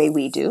the way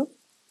we do,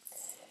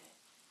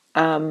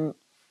 or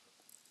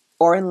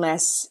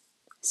unless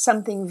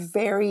something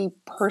very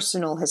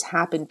personal has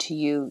happened to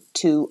you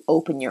to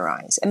open your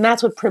eyes. And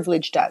that's what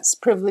privilege does.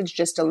 Privilege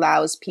just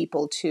allows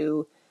people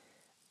to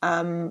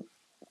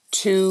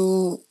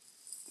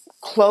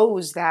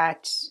close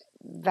that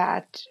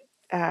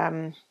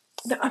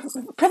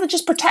privilege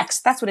just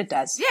protects. That's what it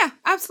does. Yeah,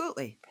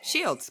 absolutely.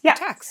 Shields,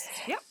 protects.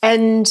 Yeah.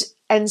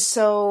 And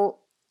so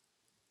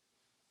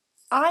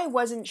I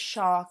wasn't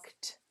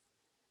shocked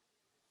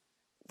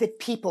that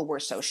people were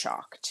so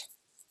shocked.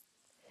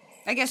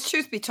 I guess,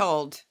 truth be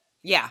told,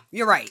 yeah,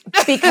 you're right.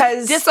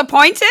 Because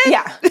disappointed?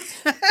 Yeah.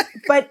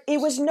 But it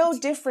was no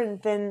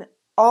different than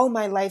all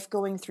my life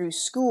going through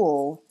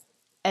school,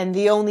 and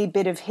the only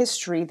bit of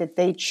history that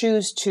they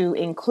choose to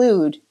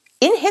include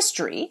in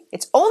history,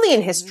 it's only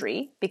in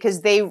history,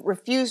 because they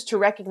refuse to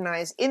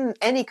recognize in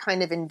any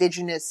kind of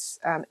Indigenous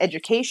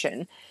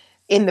education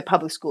in the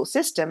public school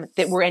system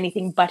that we're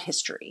anything but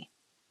history.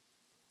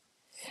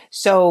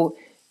 So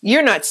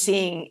you're not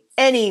seeing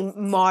any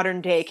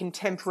modern day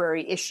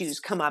contemporary issues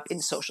come up in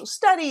social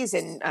studies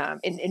and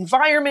in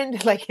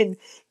environment, like in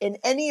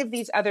any of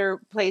these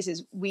other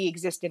places. We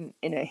exist in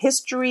a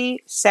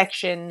history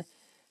section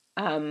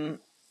of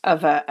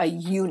a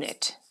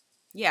unit.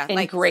 Yeah,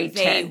 in grade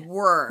 10. They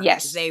were.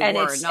 Yes. They and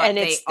were, it's, not and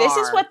they it's, are. This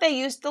is what they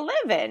used to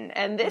live in.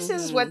 And this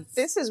is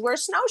where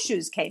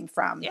snowshoes came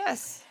from.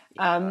 Yes.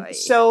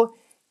 So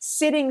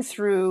sitting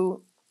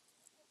through,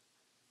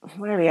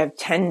 what do we have,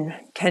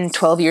 10,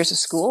 12 years of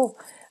school,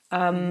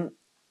 and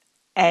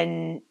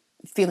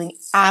feeling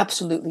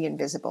absolutely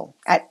invisible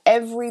at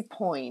every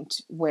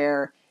point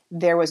where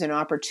there was an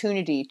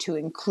opportunity to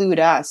include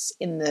us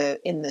in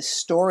the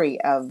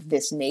story of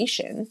this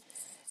nation,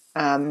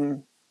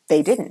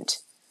 they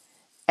didn't.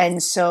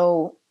 And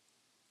so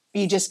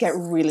you just get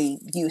really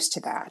used to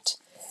that.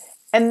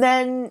 And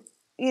then,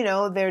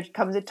 there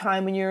comes a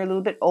time when you're a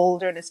little bit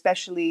older, and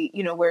especially,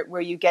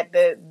 where you get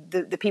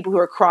the people who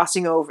are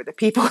crossing over, the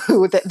people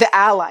who, the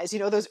allies,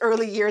 those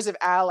early years of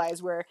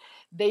allies where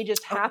they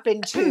just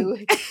happen to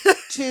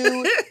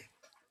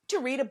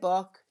read a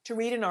book, to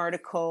read an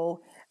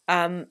article,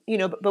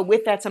 but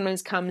with that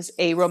sometimes comes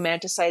a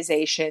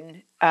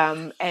romanticization,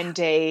 and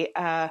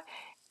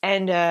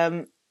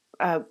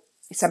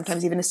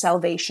sometimes even a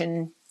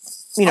salvation.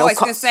 I was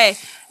going to say,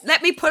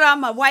 let me put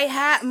on my white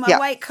hat and my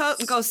white coat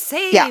and go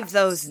save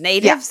those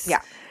natives. Yeah.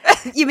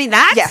 You mean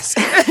that? Yes.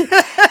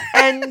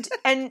 and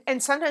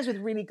sometimes with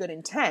really good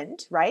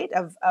intent, right?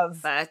 Well,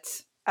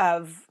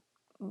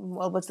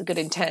 what's the good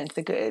intent?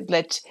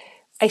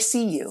 I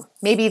see you.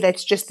 Maybe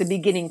that's just the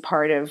beginning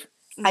part of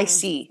I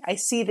see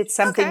that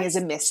something is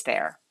amiss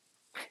there.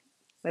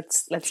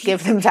 Let's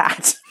give them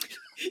that.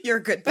 You're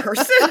a good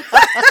person.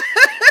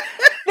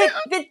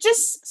 that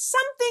just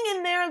something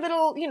in their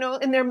little,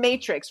 in their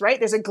matrix, right?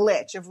 There's a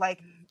glitch of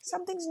like,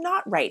 something's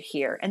not right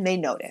here, and they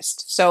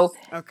noticed. So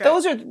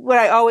those are what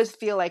I always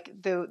feel like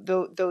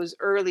those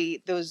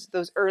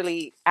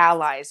early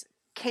allies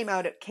came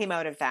out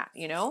of that,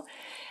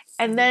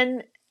 and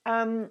then,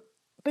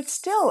 but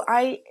still,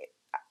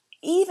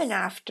 even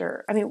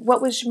after,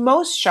 what was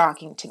most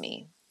shocking to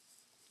me,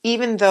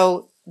 even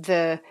though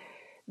the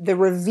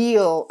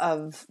reveal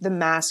of the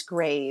mass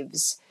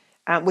graves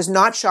was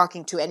not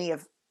shocking to any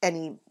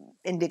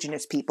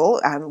Indigenous people.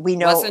 We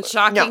know wasn't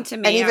shocking to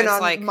me. And even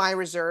on my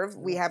reserve,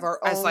 we have our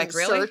own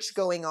search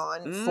going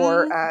on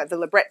for the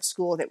LeBret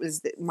school that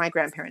my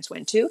grandparents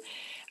went to.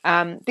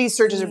 These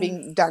searches are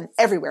being done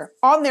everywhere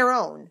on their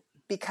own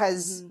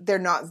because they're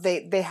not.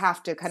 They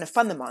have to kind of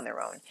fund them on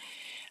their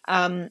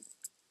own.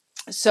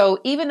 So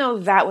even though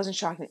that wasn't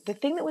shocking, the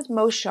thing that was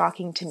most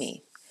shocking to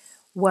me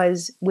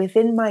was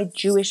within my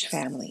Jewish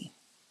family,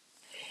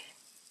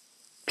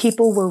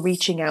 people were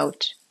reaching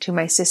out to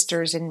my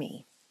sisters and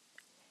me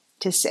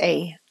to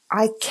say,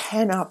 I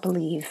cannot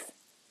believe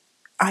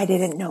I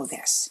didn't know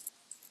this.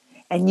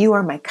 And you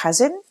are my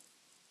cousin,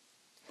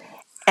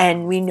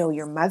 and we know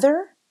your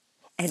mother,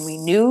 and we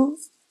know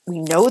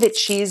that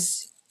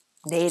she's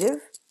Native.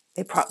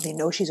 They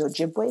know she's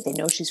Ojibwe. They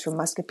know she's from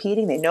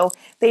Muscopetaing. They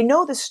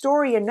know the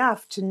story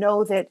enough to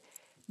know that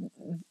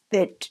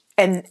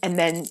and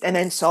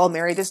then Saul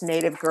married this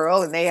Native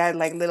girl, and they had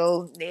like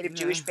little Native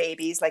Jewish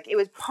babies. Like, it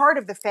was part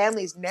of the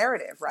family's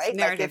narrative, right?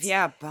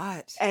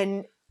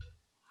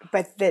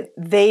 But that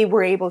they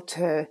were able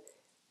to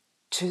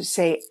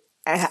say,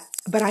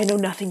 but I know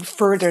nothing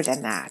further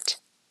than that.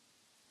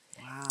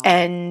 Wow.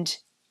 And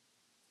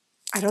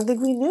I don't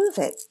think we knew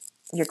that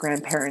your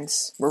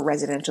grandparents were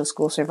residential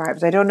school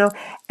survivors. I don't know.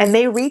 And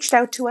they reached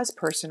out to us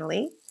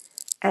personally,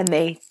 and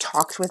they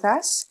talked with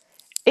us.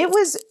 It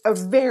was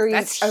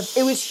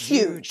it was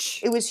huge.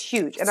 It was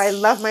huge. And I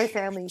love my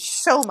family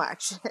so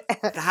much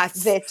that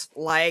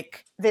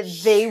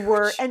they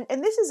were, and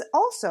this is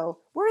also,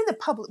 we're in the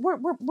public, we're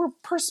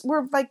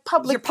like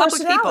public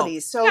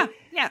personalities. People. So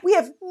we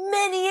have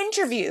many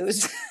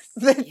interviews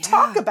that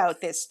talk about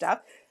this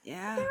stuff.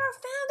 Yeah. They're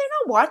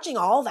not watching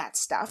all that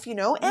stuff, and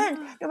no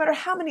matter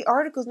how many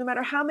articles, no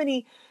matter how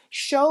many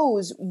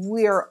shows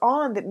we're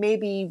on that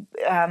maybe,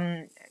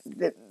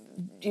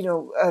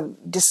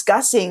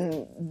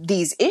 discussing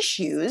these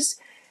issues,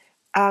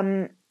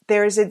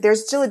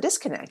 there's still a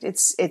disconnect.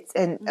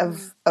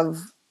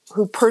 Of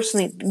who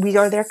personally we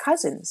are their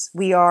cousins.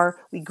 We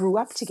grew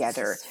up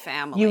together.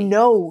 Family.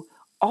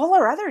 All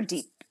our other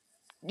deep,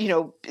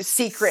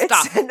 secrets.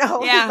 Stuff.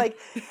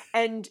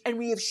 And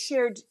we have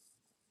shared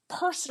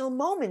personal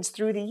moments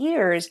through the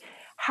years.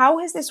 How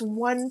has this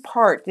one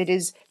part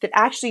that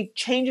actually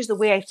changes the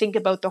way I think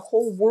about the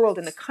whole world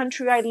and the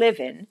country I live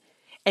in,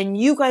 and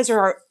you guys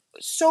are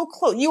so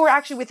close. You were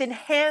actually within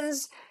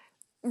hands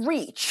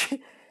reach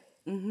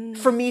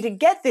for me to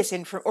get this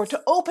info or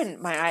to open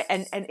my eye,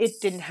 and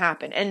it didn't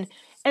happen. And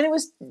it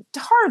was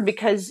hard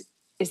because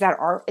was that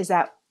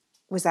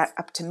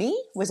up to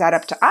me? Was that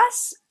up to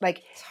us?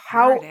 Like,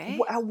 hard,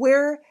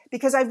 where,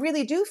 because I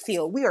really do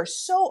feel we are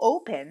so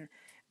open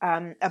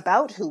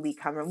about who we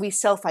come from. We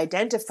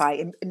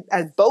self-identify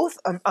on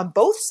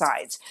both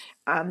sides.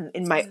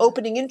 In my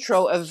opening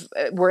intro of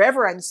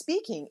wherever I'm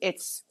speaking,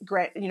 it's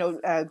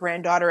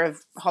granddaughter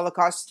of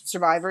Holocaust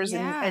survivors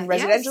and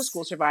residential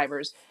school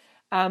survivors,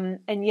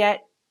 and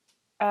yet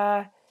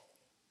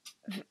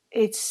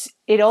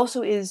it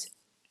also is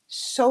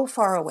so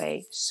far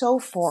away, so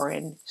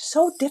foreign,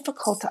 so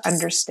difficult to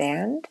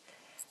understand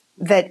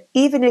that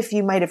even if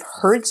you might have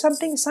heard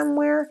something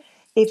somewhere,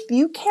 if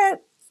you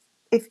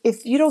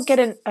don't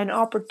get an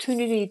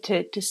opportunity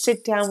to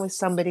sit down with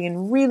somebody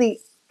and really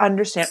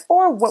understand,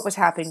 or what was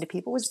happening to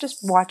people was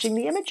just watching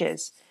the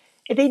images.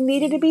 They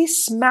needed to be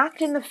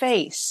smacked in the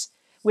face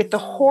with the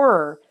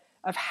horror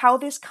of how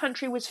this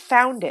country was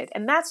founded.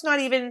 And that's not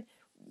even,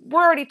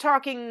 we're already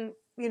talking,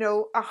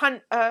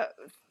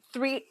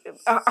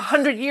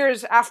 100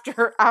 years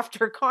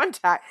after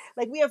contact.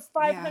 Like, we have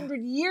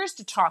 500 years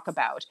to talk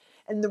about.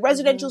 And the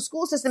residential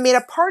school system made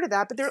a part of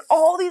that, but there are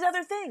all these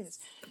other things.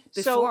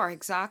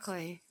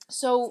 Exactly.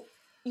 So,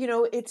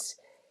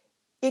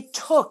 it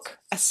took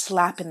a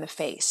slap in the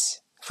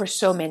face for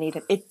so many of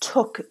them. It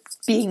took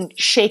being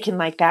shaken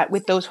like that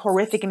with those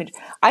horrific images.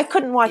 I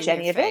couldn't watch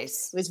any of it.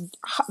 It was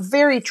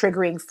very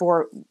triggering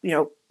for,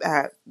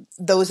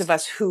 those of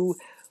us who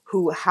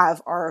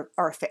have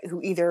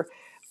who either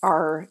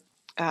are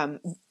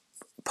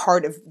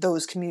part of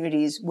those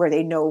communities where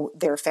they know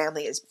their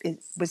family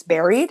was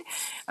buried,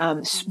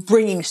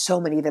 bringing so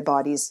many of the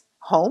bodies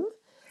home.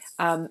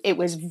 It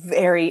was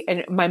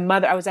and my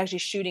mother, I was actually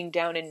shooting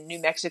down in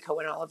New Mexico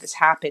when all of this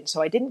happened.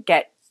 So I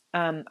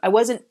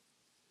wasn't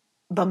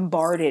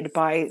bombarded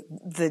by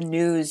the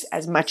news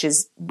as much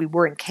as we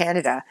were in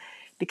Canada,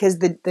 because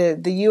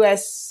the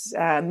US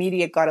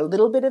media got a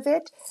little bit of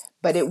it,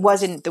 but it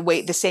wasn't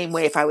the same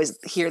way if I was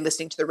here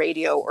listening to the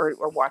radio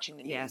or watching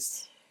the news.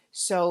 Yes.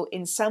 So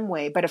in some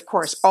way, but of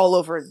course, all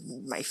over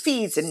my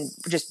feeds and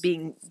just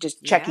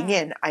checking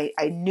in,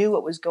 I knew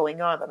what was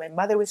going on. But my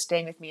mother was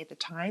staying with me at the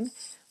time.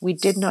 We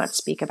did not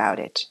speak about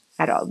it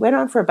at all. It went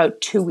on for about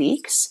 2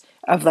 weeks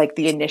of like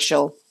the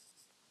initial,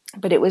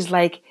 but it was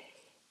like,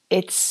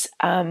 it's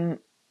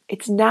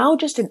now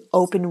just an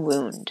open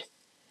wound,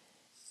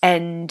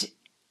 and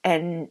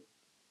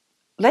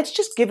let's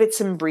just give it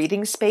some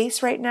breathing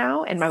space right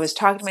now. And I was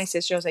talking to my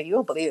sister. I was like, "You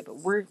won't believe it, but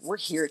we're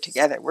here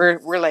together.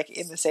 We're like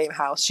in the same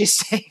house. She's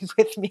staying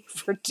with me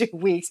for 2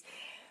 weeks.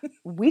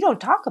 We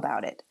don't talk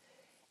about it,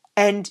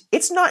 and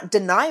it's not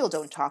denial.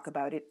 Don't talk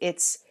about it.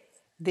 It's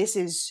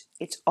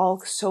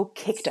all so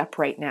kicked up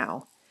right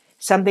now.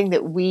 Something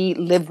that we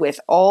live with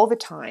all the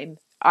time.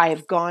 I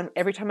have gone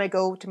every time I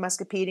go to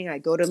Muscatine. I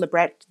go to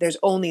LeBret. There's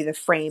only the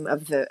frame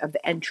of the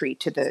entry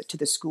to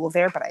the school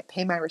there, but I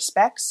pay my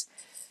respects.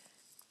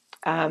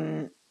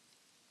 I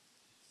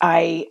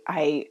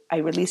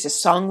released a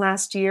song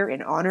last year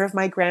in honor of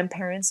my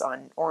grandparents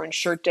on Orange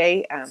Shirt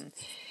Day.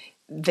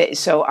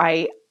 It's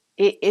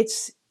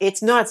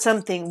not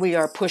something we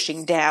are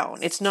pushing down.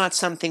 It's not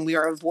something we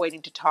are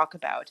avoiding to talk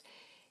about.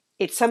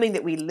 It's something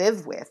that we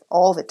live with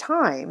all the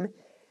time,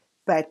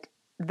 but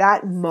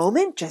that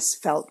moment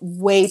just felt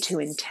way too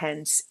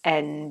intense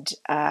and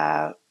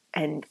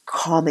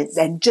common,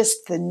 and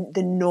just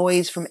the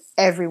noise from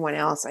everyone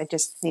else. I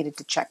just needed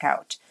to check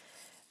out.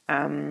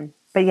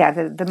 But yeah,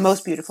 the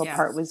most beautiful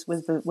part was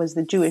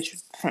the Jewish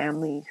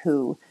family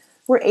who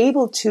were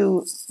able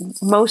to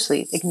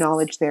mostly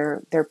acknowledge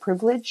their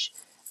privilege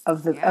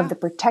of the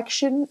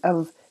protection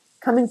of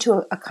coming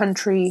to a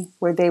country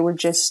where they were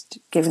just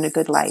given a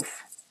good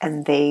life,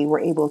 and they were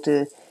able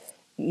to,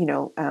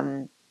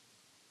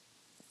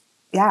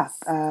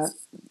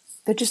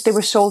 they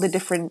were sold a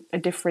different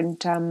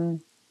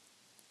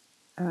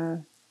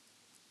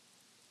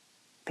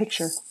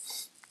picture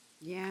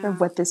of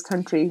what this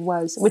country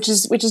was, which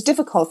is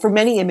difficult for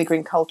many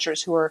immigrant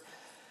cultures who are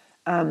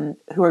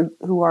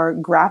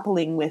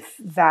grappling with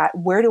that.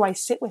 Where do I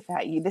sit with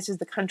that? This is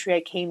the country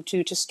I came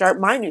to start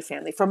my new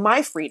family, for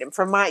my freedom,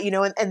 for my,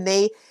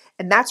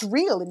 and that's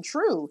real and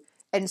true.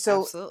 And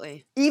so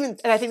absolutely. And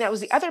I think that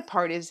was the other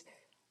part is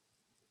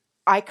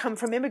I come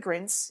from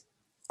immigrants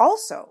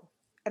also.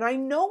 And I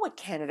know what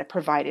Canada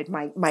provided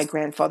my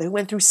grandfather, who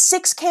went through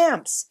 6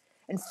 camps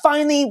and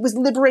finally was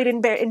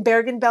liberated in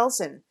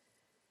Bergen-Belsen,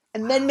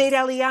 and then made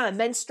Aliyah, and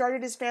then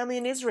started his family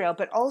in Israel.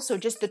 But also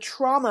just the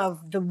trauma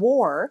of the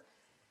war,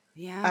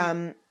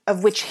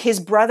 of which his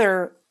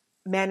brother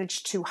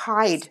managed to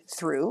hide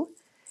through.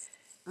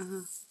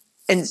 Uh-huh.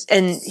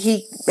 And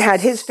he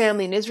had his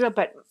family in Israel,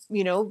 but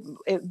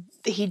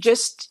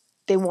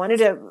they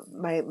wanted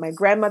my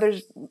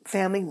grandmother's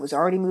family was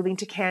already moving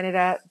to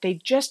Canada. They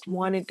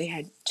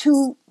had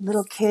 2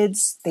 little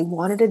kids. They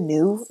wanted a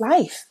new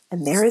life.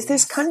 And there is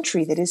this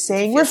country that is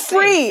saying we're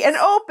free and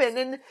open.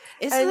 And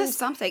isn't this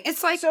something?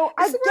 It's like, so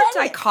is the word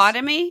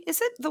dichotomy?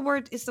 Is the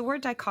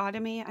word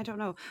dichotomy? I don't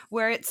know.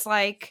 Where it's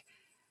like,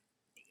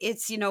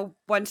 it's,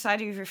 one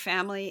side of your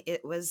family,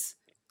 it was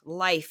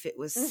life, it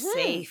was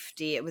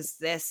safety, it was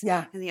this.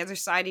 Yeah. And the other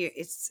side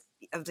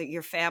of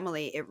your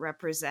family, it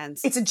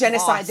represents, it's a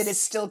genocide that is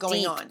still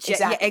going on.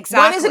 Exactly.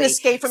 One is an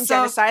escape from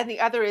genocide, and the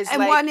other is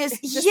one is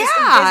this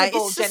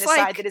invisible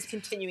genocide that is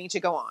continuing to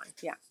go on.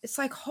 Yeah, it's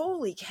like,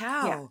 holy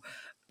cow. Yeah.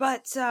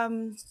 But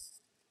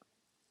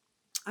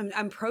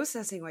I'm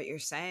processing what you're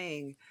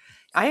saying.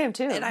 I am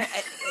too. And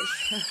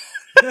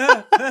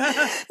no,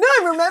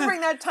 I'm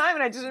remembering that time,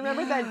 and I just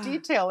remember that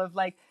detail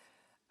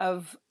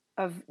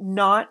of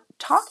not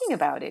talking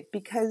about it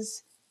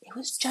because it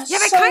was just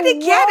I kind of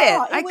get it.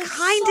 I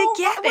kind of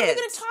get it. What are you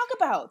going to talk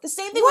about? The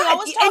same thing we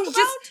always talk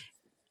about?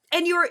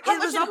 And it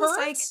was almost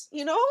hurts,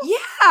 like,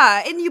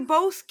 yeah, and you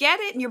both get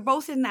it, and you're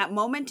both in that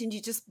moment, and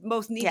you just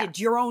both needed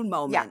your own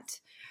moment. Yeah.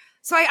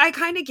 So I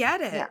kind of get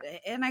it. Yeah.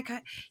 And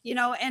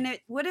and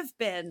it would have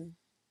been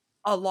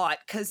a lot,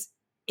 because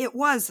it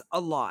was a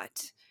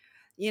lot.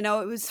 It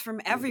was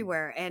from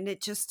everywhere, and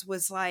it just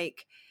was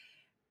like,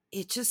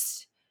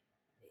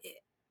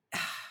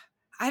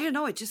 I don't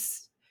know,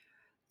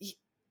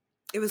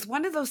 it was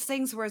one of those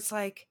things where it's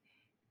like,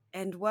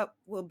 and what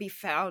will be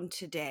found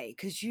today?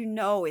 Because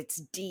it's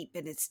deep,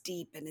 and it's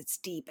deep, and it's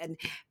deep, and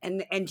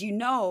in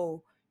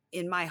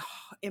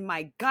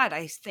my gut,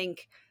 I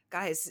think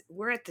guys,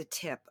 we're at the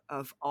tip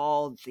of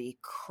all the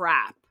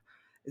crap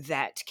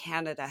that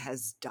Canada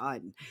has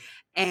done.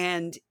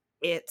 And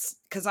it's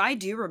because I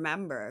do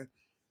remember,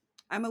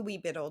 I'm a wee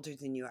bit older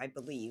than you, I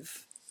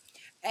believe.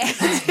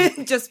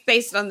 And just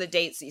based on the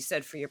dates you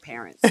said for your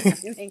parents and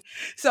everything.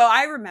 So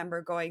I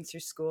remember going through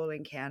school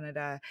in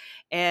Canada,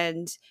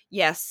 and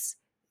yes,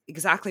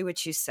 exactly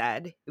what you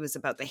said. It was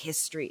about the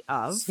history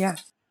of. Yeah.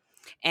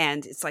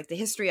 And it's like the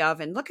history of,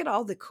 and look at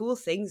all the cool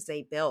things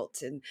they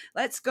built, and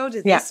let's go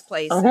to this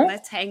place and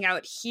let's hang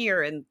out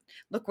here and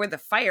look where the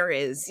fire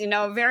is,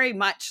 very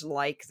much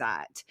like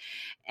that.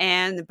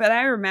 But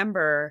I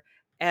remember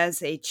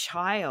as a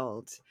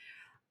child,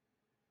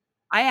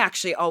 I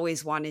actually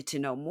always wanted to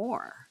know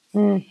more.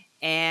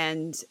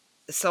 And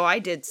so I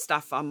did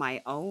stuff on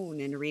my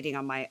own and reading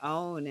on my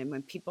own. And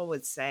when people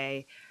would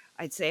say,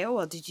 I'd say, oh,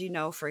 well, did you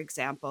know, for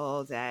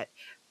example, that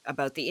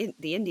about the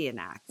Indian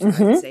Act?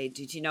 I'd say,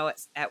 did you know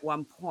at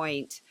one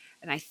point,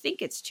 and I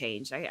think it's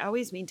changed. I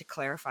always mean to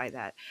clarify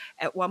that.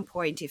 At one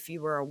point, if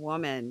you were a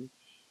woman,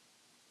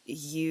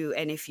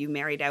 if you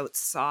married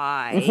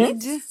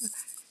outside,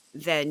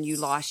 then you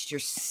lost your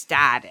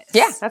status.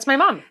 Yeah, that's my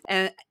mom.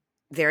 And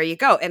there you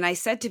go. And I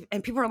said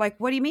and people were like,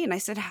 what do you mean? I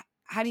said,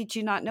 how did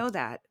you not know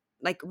that?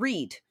 Like,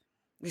 read.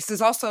 This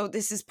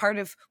is part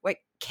of what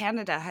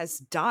Canada has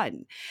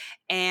done.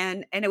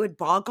 And it would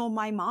boggle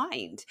my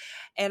mind.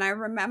 And I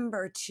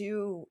remember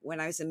too,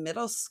 when I was in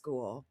middle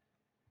school,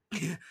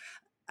 and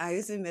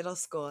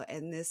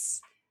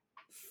this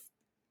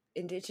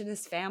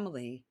Indigenous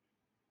family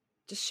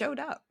just showed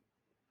up.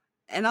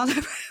 And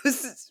it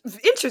was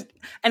interesting.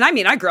 And I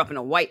mean, I grew up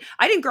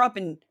I didn't grow up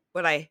in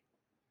what I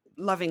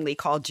lovingly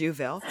called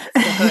Jewville,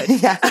 the hood.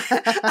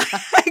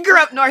 I grew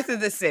up north of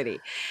the city.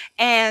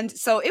 And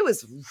so it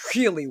was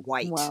really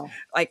white,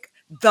 like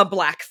the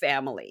Black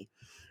family.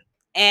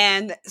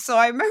 And so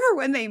I remember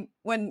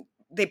when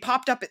they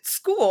popped up at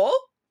school,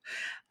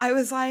 I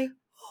was like,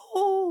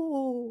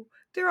 oh,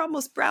 they're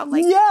almost brown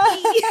like me.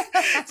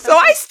 So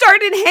I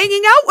started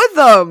hanging out with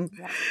them.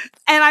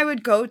 And I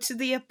would go to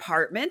the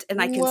apartment,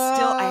 and I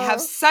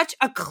have such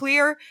a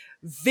clear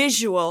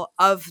visual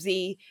of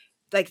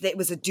it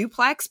was a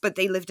duplex, but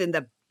they lived in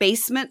the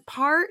basement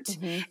part.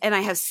 And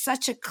I have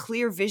such a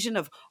clear vision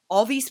of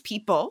all these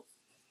people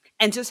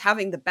and just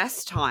having the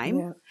best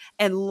time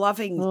and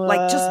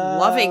just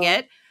loving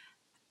it.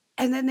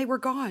 And then they were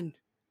gone.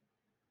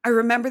 I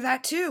remember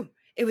that too.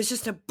 It was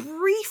just a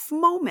brief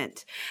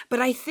moment,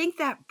 but I think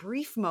that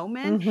brief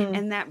moment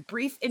and that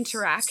brief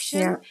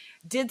interaction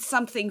did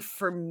something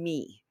for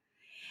me.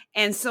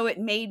 And so it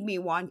made me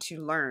want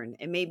to learn.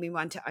 It made me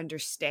want to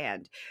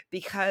understand,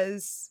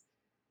 because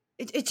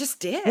it just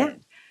did. Yeah.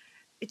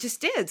 It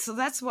just did. So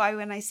that's why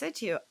when I said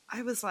to you,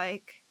 I was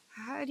like,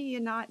 how do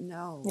you not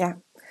know? Yeah.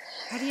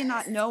 How do you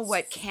not know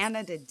what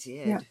Canada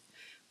did? Yeah.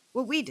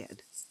 What we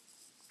did?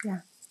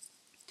 Yeah.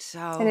 So,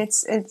 and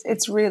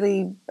it's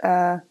really,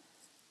 but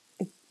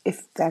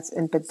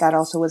that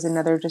also was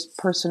another just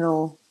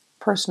personal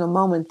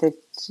moment that,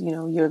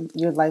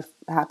 your life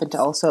happened to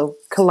also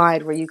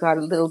collide, where you got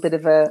a little bit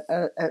of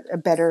a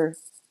better,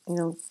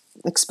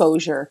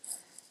 exposure.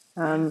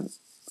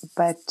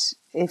 But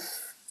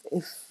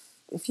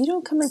if you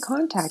don't come in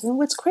contact, and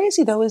what's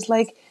crazy though is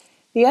like,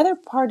 the other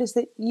part is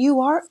that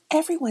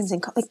everyone's in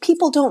contact. Like,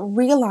 people don't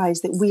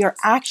realize that we are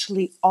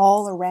actually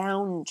all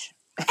around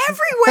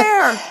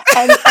everywhere.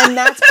 and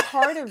that's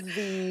part of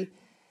the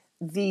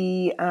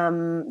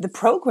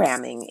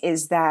programming,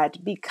 is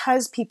that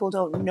because people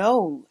don't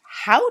know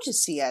how to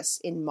see us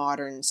in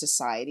modern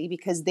society,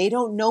 because they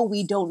don't know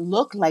we don't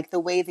look like the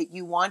way that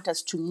you want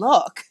us to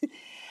look.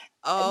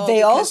 Oh,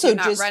 they also you're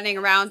not just running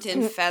around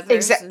in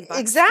feathers and buckskin?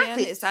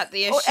 Exactly. Is that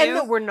the issue? And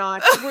that we're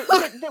not.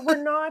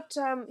 We're not.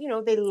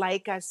 They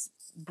like us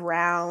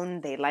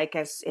brown. They like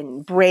us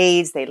in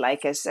braids. They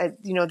like us.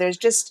 There's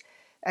just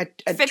a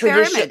fit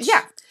tradition. Their image.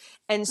 Yeah,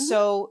 and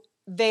so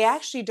they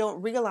actually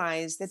don't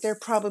realize that they're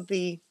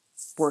probably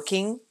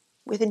working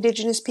with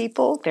Indigenous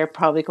people. They're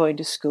probably going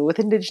to school with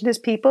Indigenous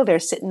people. They're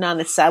sitting on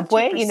the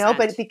subway. 100%.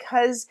 But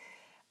because.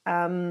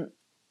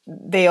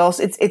 They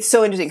also, it's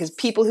so interesting, because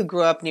people who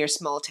grew up near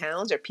small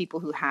towns, or people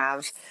who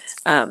have,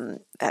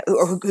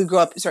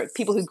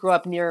 people who grew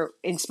up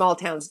in small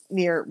towns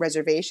near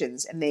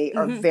reservations, and they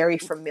are very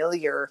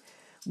familiar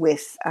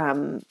with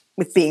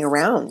being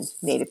around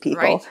Native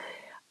people. Right.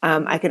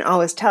 I can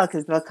always tell,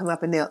 because they'll come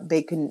up and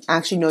they can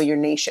actually know your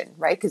nation,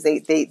 right? Because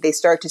they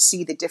start to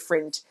see the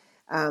different,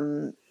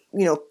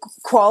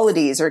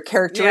 qualities or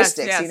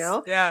characteristics,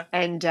 yes. Yeah.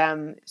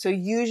 And so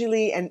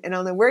usually, and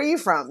I'll know, where are you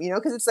from?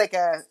 Because it's like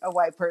a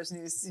white person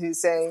who's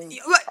saying,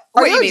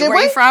 where you mean? Where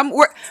are you from?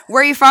 Where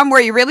are you from?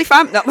 Where are you really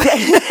from? No, no,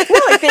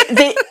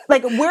 they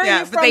like, where are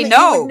you from? But they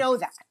know. You would know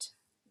that,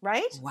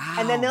 right? Wow.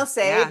 And then they'll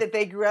say that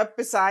they grew up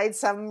beside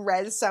some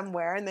res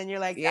somewhere, and then you're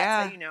like,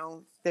 that's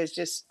how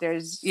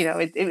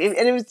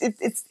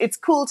it's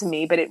cool to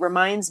me, but it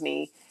reminds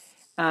me,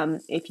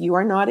 if you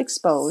are not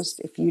exposed,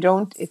 if you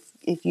don't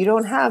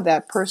have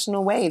that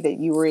personal way that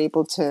you were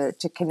able to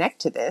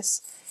connect to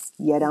this,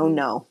 you don't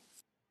know.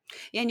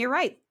 Yeah, and you're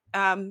right.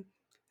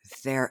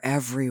 they're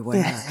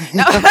everywhere.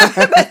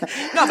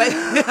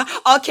 But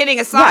all kidding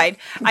aside,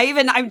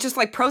 I'm just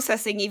like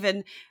processing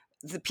even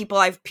the people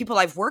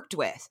I've worked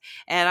with.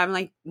 And I'm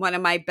like, one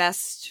of my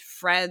best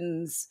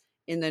friends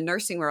in the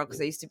nursing world,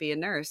 because I used to be a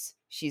nurse,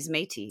 she's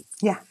Métis.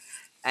 Yeah.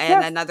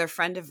 And another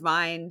friend of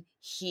mine,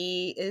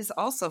 he is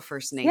also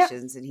First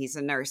Nations and he's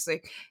a nurse.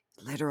 Like,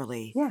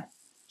 literally,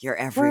 you're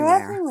everywhere.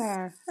 We're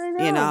everywhere. I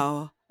know. You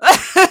know.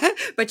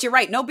 But you're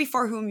right. Know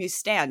before whom you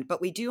stand.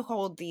 But we do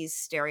hold these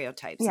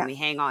stereotypes and we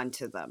hang on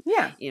to them.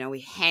 Yeah. You know,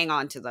 we hang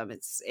on to them.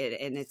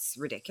 It's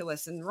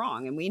ridiculous and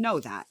wrong. And we know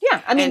that.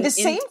 Yeah. I mean, the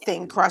same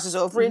thing crosses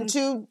over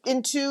into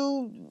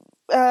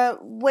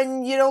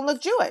when you don't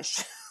look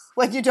Jewish.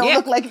 When you don't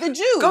look like the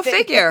Jew. Go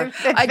figure.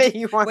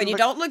 When you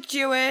don't look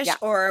Jewish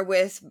or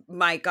with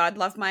my God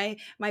love my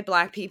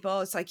black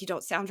people, it's like, you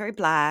don't sound very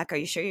black. Are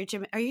you sure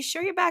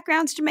your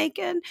background's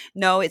Jamaican?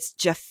 No, it's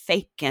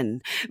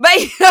Jafaican.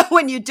 But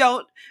when you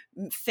don't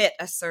fit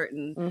a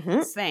certain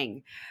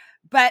thing.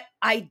 But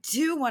I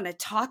do want to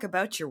talk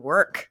about your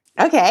work.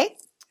 Okay.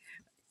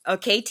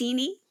 Okay,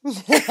 Teeny?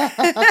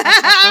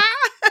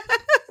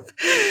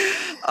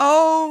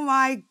 Oh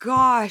my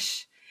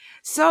gosh.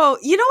 So,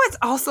 you know what's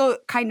also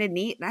kind of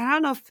neat? And I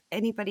don't know if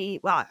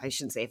anybody, well, I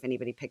shouldn't say if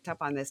anybody picked up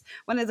on this.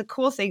 One of the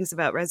cool things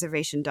about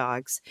Reservation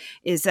Dogs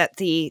is that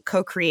the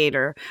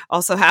co-creator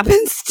also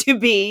happens to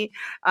be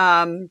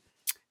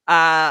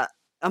a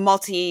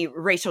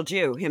multi-racial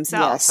Jew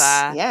himself.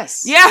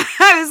 Yes. Yeah,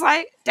 I was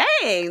like,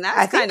 dang,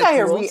 that's kind of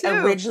cool too.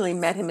 I originally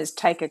met him as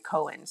Taika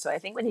Cohen. So I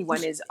think when he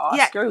won his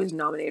Oscar, he was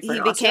nominated for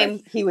an Oscar.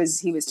 He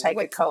was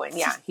Taika Cohen.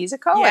 Yeah, he's a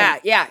Cohen.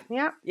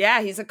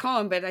 Yeah, he's a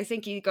Cohen, but I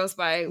think he goes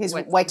by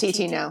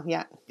Waititi now.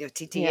 Yeah.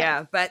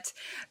 Yeah. But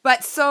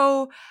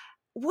so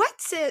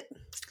what's it?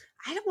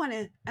 I don't want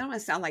to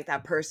sound like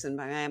that person,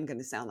 but I am going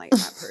to sound like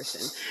that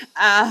person.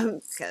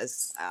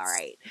 Because all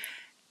right,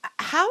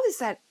 how is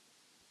that?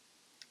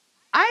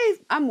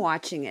 I'm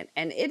watching it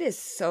and it is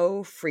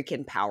so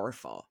freaking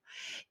powerful.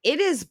 It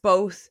is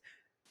both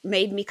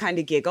made me kind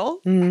of giggle,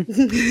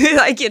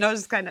 like, you know,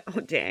 just kind of, oh,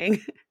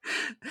 dang.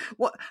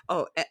 What?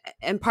 Oh,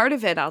 and part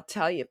of it, I'll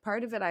tell you,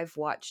 part of it I've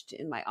watched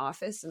in my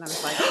office and I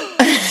was like, oh,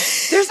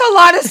 there's a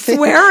lot of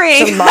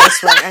swearing. There's a lot of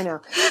swearing, I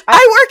know.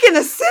 I work in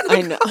a synagogue.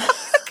 I know.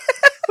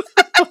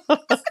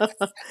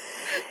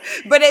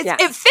 But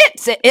it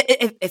fits.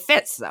 It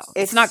fits though.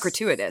 It's not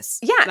gratuitous.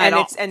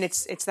 Yeah,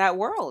 it's that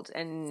world,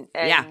 and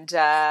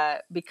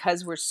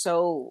because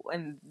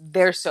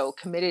they're so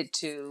committed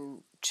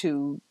to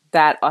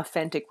that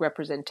authentic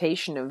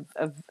representation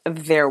of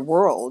their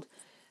world,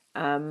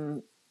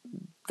 they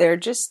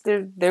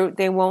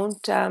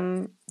won't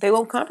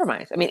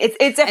compromise. I mean,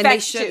 it's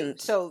FX too,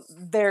 so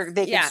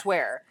they can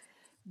swear,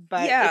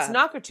 but it's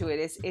not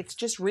gratuitous. It's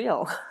just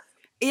real.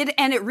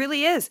 It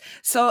really is.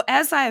 So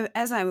as I'm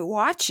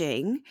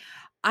watching,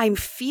 I'm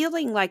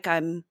feeling like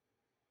I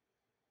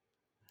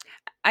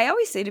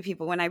always say to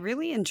people, when I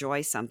really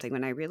enjoy something,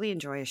 when I really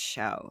enjoy a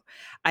show,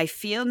 I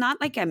feel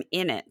not like I'm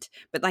in it,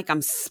 but like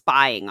I'm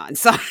spying on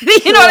somebody.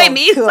 You know what I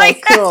mean?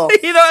 Cool.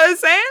 You know what I'm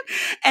saying?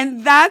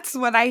 And that's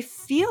what I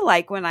feel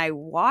like when I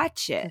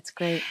watch it. That's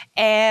great.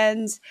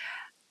 And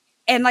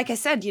like I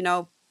said, you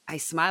know, I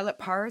smile at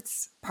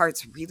parts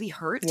really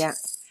hurt. Yeah.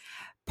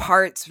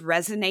 Parts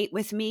resonate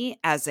with me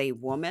as a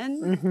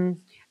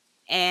woman.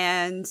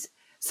 And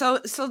so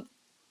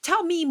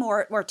tell me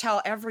more, or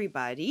tell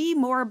everybody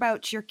more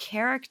about your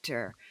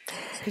character,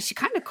 because she's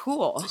kind of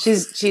cool.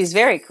 She's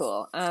very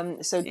cool.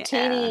 So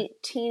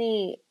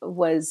Teeny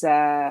was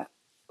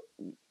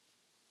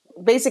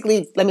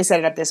basically, let me set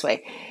it up this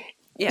way.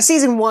 Yeah.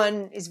 Season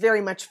 1 is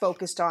very much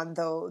focused on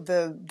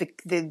the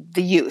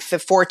youth, the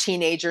 4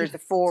 teenagers,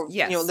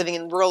 living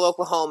in rural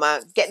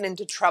Oklahoma, getting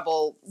into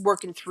trouble,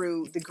 working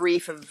through the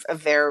grief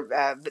of their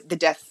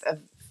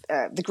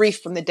the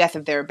grief from the death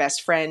of their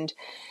best friend,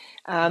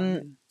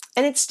 and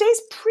it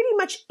stays pretty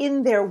much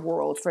in their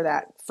world for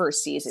that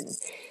first season.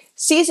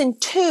 Season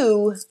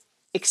 2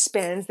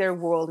 expands their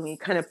world, and we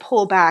kind of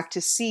pull back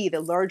to see the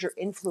larger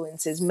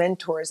influences,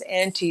 mentors,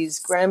 aunties,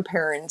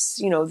 grandparents,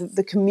 you know,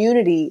 the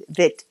community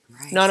that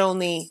not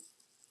only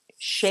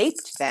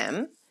shaped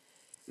them,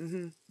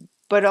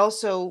 but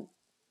also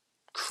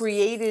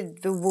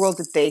created the world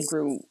that they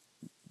grew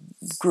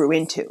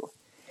into.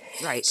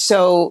 Right.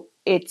 So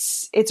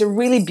it's a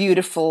really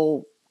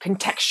beautiful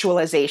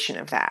contextualization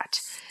of that.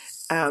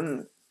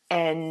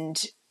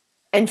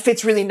 And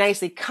fits really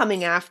nicely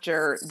coming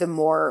after the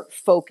more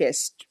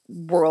focused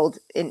world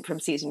from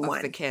season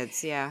 1. The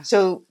kids, yeah.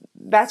 So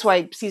that's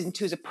why season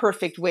 2 is a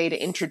perfect way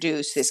to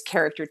introduce this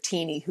character,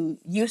 Teeny, who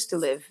used to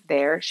live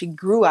there. She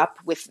grew up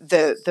with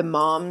the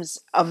moms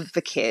of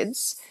the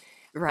kids.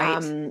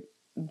 Right.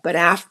 But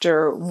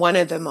after one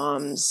of the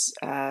moms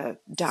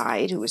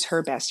died, who was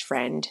her best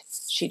friend,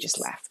 she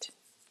just left.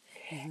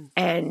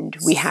 And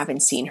we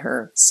haven't seen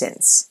her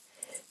since.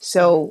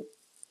 So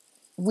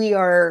we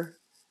are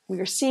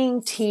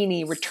seeing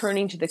Teeny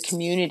returning to the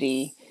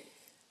community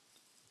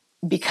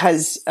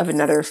because of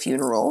another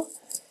funeral,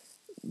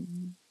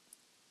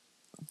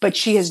 but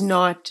she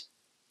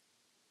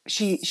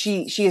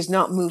she has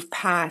not moved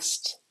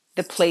past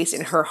the place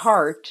in her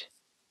heart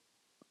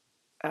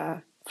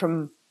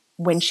from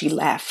when she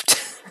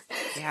left.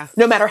 Yeah.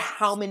 No matter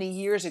how many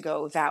years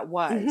ago that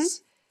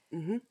was,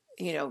 Mm-hmm.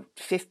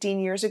 15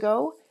 years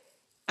ago,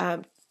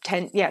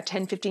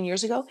 15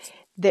 years ago,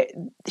 that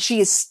she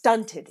is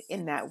stunted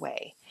in that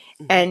way.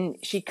 Mm-hmm. And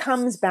she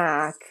comes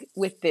back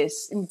with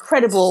this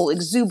incredible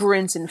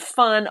exuberance and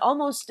fun,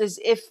 almost as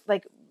if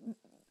like,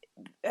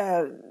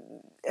 kind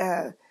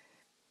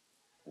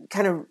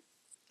of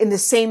in the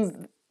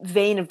same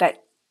vein of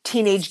that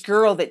teenage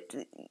girl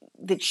that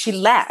she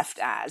left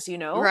as,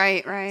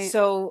 Right.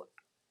 So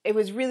it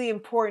was really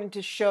important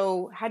to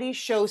show, how do you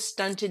show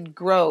stunted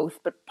growth,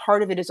 but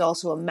part of it is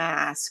also a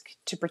mask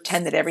to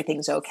pretend that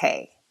everything's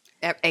okay.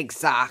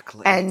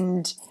 Exactly.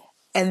 And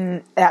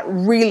that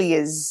really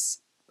is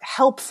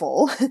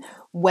helpful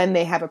when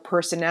they have a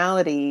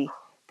personality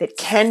that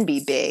can be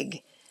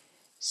big,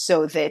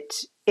 so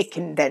that it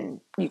can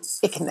then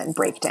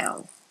break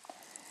down.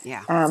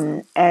 Yeah.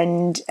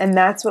 And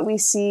that's what we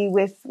see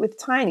with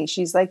Tiny.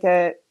 She's like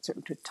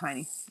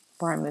Tiny,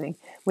 where I'm living,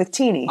 with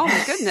Teeny. Oh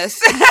my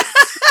goodness.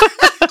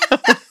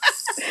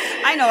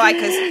 I know why,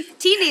 because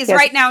Teeny is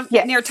right now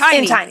near Tiny.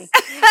 In Tiny.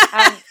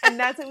 And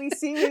that's what we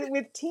see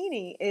with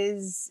Teeny,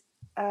 is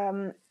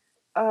a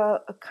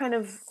kind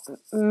of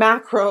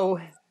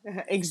macro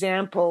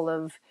example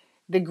of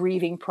the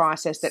grieving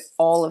process that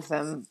all of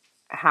them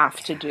have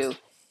to do.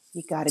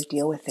 You got to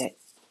deal with it.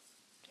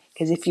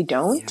 Because if you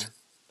don't,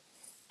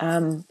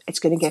 it's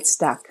going to get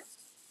stuck.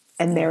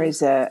 And there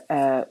is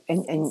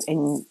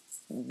and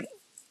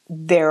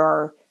there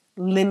are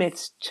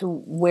limits to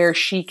where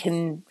she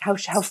can,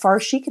 how far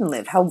she can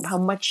live, how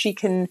much she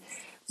can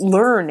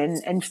learn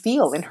and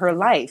feel in her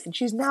life. And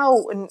she's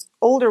now an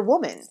older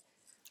woman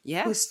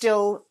who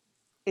still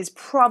is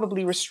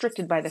probably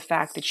restricted by the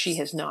fact that she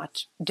has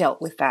not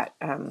dealt with that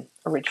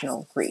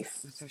original grief.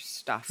 With her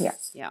stuff.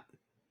 Yeah.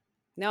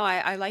 No,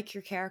 I like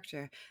your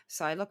character,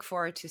 so I look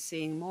forward to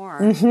seeing more.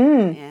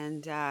 Mm-hmm.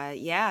 And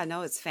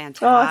it's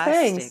fantastic. Oh,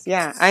 thanks.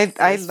 Yeah,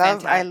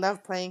 I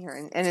love playing her,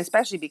 and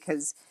especially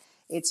because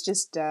it's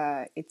just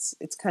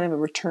it's kind of a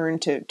return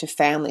to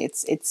family.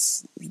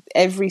 It's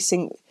every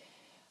single.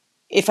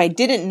 If I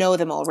didn't know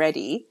them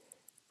already,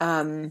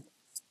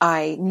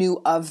 I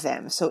knew of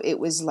them. So it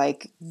was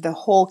like the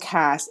whole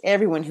cast,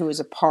 everyone who was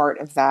a part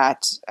of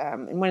that.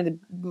 And one of the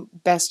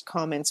best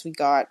comments we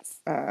got,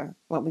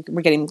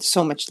 we're getting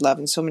so much love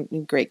and so many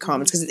great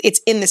comments, because it's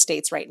in the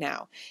States right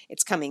now.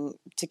 It's coming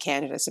to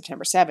Canada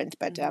September 7th.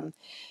 But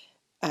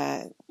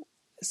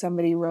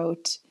somebody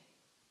wrote,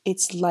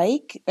 it's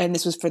like, and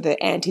this was for the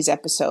Aunties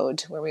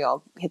episode where we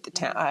all hit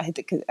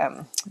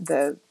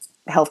the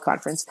health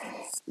conference.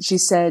 She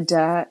said,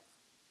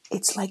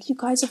 it's like you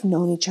guys have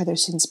known each other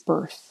since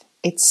birth.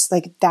 It's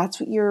like that's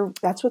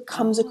what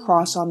comes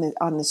across on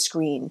the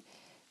screen.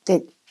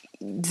 That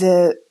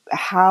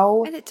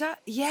and it does,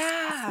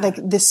 like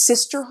the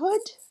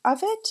sisterhood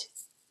of it.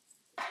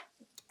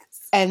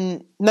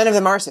 And none of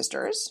them are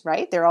sisters,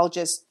 right? They're all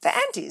just the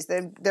aunties.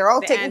 They're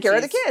all taking care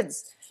of the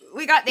kids.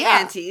 We got the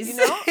aunties,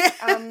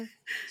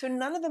 So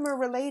none of them are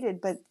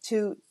related, but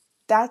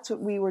that's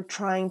what we were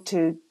trying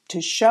to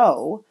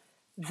show,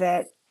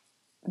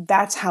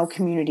 that's how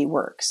community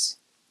works.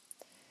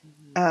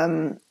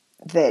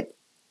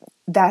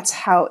 That's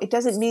how, it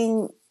doesn't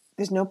mean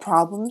there's no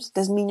problems.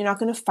 Doesn't mean you're not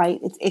going to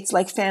fight. It's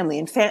like family,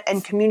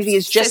 and community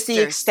is just the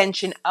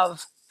extension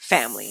of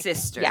family.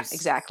 Sisters. Yeah,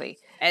 exactly.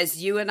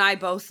 As you and I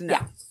both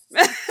know.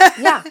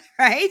 Yeah.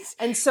 Right?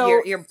 And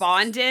so you're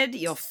bonded,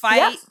 you'll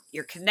fight,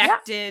 you're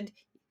connected.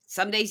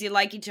 Some days you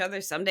like each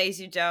other, some days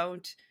you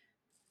don't.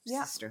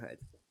 Sisterhood.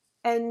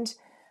 And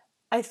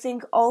I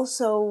think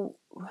also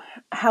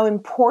how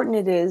important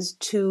it is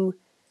to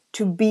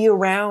be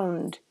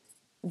around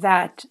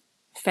that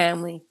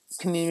family,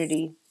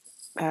 community,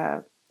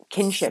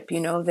 kinship,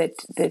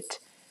 that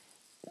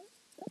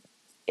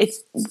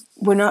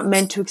we're not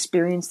meant to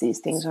experience these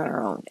things on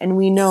our own. And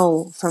we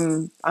know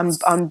from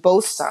on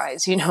both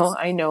sides,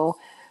 I know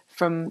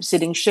from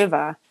sitting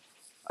Shiva,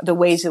 the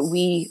ways that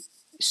we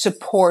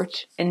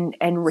support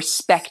and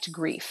respect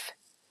grief,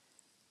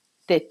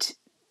 that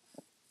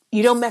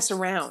you don't mess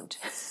around.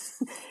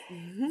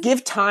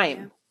 Give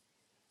time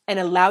and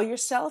allow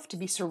yourself to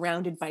be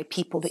surrounded by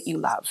people that you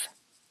love.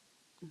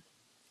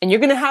 And you're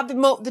going to have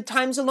the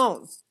times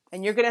alone,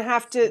 and you're going to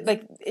have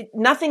to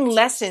nothing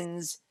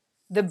lessens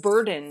the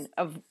burden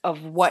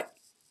of what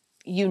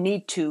you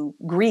need to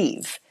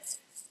grieve.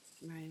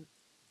 Right.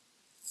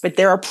 But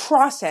there are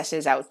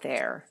processes out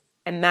there,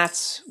 and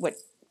that's what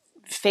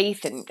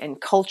faith and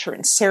culture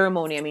and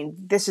ceremony. I mean,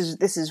 this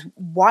is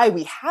why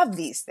we have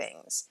these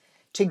things,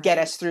 to get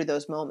us through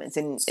those moments,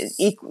 and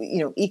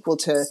equal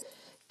to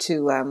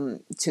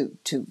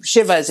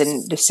Shivas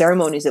and the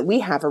ceremonies that we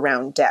have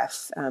around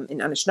death in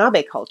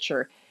Anishinaabe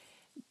culture,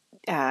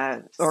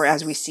 or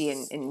as we see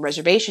in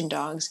reservation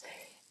dogs,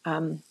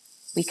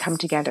 we come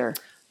together.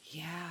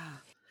 Yeah.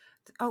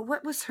 Oh,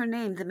 what was her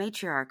name? The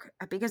matriarch.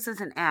 I begins with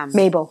an M.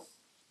 Mabel.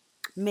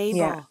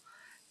 Yeah.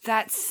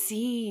 That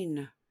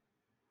scene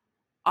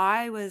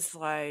I was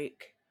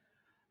like,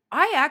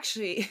 I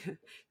actually,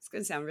 it's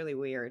going to sound really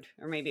weird,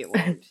 or maybe it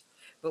won't.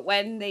 But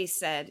when they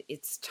said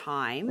it's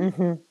time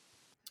Mm-hmm.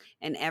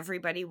 and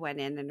everybody went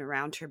in and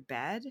around her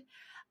bed,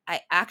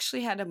 I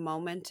actually had a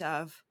moment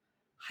of,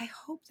 I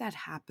hope that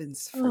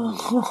happens for me.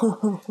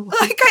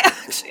 Like I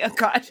actually, oh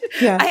God,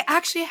 Yeah. I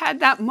actually had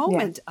that Yeah.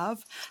 moment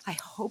of, I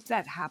hope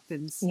that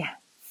happens Yeah.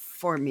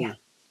 for me. Yeah.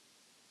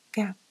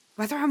 Yeah.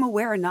 Whether I'm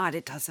aware or not,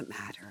 it doesn't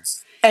matter.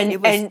 And It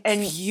was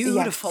and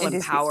beautiful yeah, it and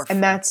is, powerful.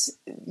 and that's,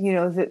 you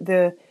know,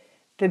 the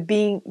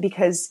being,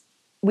 because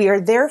we are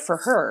there for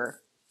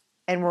her,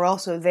 and we're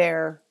also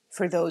there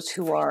for those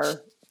who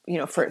are, you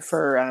know,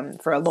 for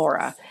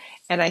Alora,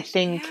 and I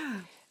think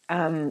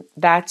Yeah.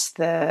 that's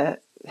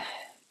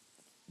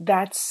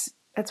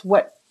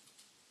what,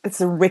 it's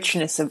the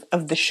richness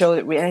of the show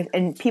that we,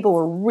 and people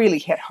were really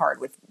hit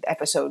hard with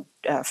episode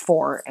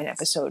 4 and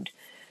episode,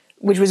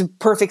 which was a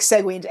perfect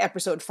segue into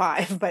episode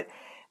 5, but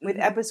with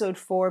episode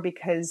 4,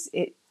 because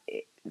it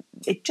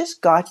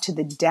just got to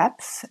the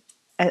depth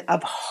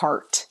of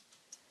heart.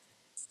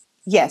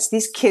 Yes,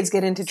 these kids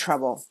get into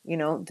trouble. You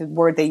know, the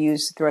word they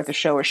use throughout the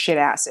show is shit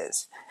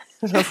asses.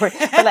 But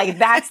like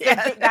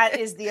that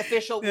is the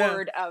official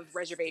word of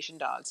Reservation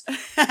Dogs.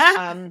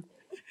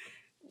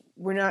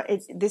 We're not.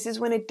 This is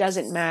when it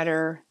doesn't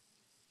matter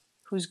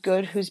who's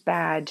good, who's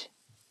bad.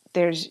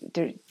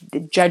 The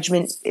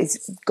judgment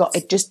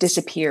it just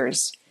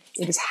disappears.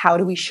 It is, how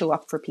do we show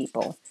up for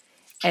people,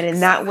 and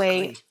in that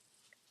way,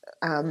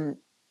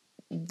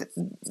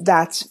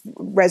 that's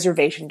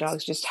Reservation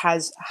Dogs just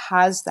has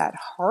that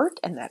heart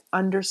and that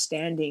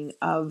understanding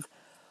of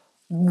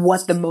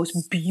what the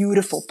most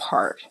beautiful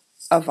part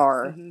of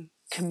our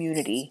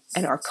community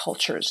and our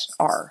cultures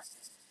are.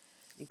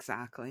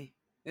 Exactly.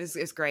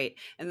 It's great.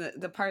 And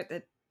the part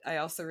that I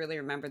also really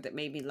remembered that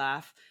made me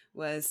laugh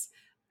was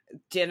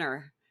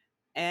dinner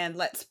and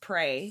let's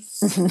pray.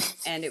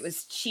 And it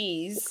was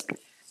cheese.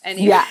 And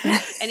he,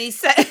 and he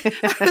said,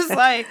 I was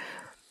like,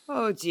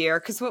 oh dear.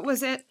 Cause what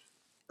was it?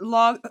 In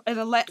a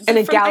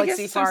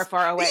galaxy far,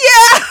 far away.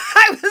 Yeah.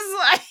 I was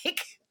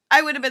like,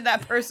 I would have been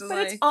that person.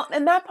 But like,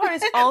 and that part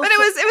is also, but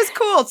it was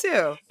cool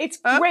too. It's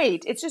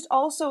great. It's just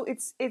also,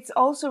 it's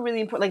also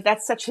really important. Like,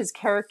 that's such his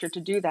character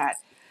to do that.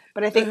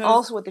 But I think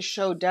also what the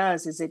show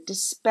does is it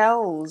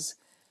dispels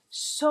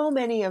so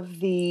many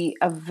of the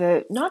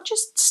not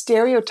just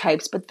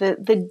stereotypes, but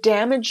the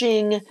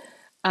damaging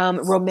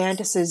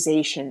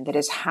romanticization that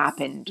has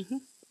happened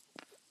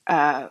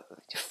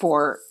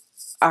for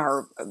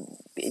our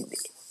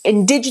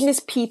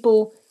Indigenous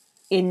people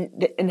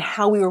in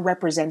how we were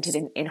represented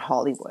in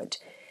Hollywood.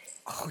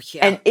 Oh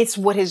yeah. And it's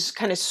what has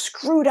kind of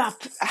screwed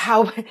up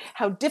how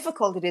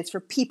difficult it is for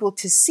people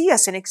to see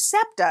us and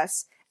accept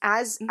us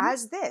as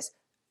this,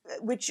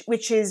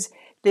 which is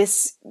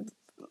this,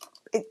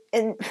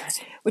 and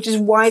which is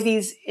why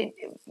these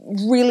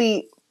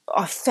really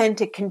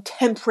authentic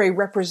contemporary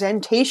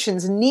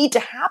representations need to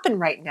happen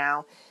right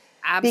now.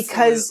 Absolutely.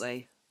 Because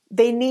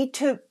they need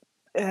to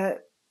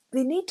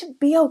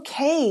be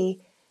okay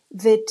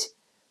that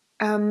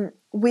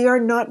we are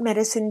not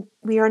medicine.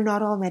 We are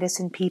not all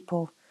medicine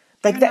people.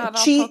 Like that,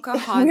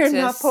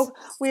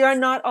 we are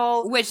not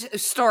all. Which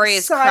story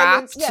is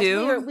crap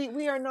too? Yes,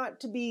 we are not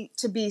to be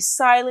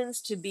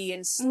silenced, to be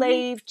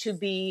enslaved, to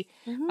be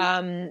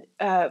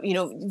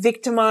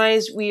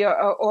victimized. We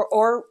are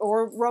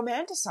or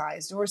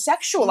romanticized or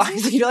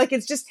sexualized. You know, like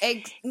it's just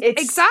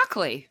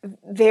exactly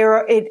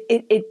there.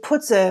 It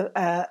puts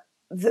a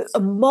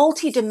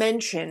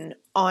multi-dimension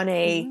on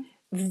a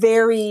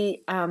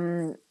very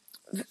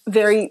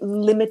very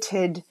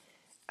limited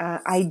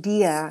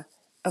idea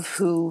of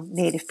who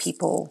Native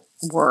people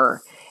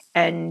were,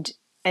 and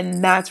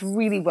that's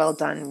really well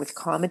done with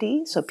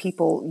comedy. So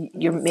people,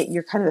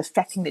 you're kind of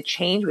affecting the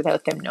change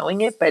without them knowing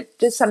it. But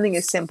just something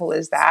as simple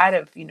as that,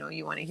 of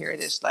you want to hear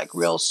this like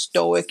real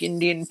stoic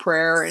Indian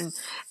prayer,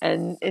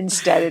 and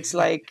instead it's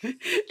like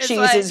it's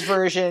Cheese's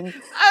version.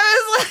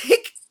 I was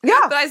like,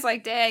 yeah, but I was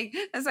like, dang,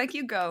 I was like,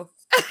 you go.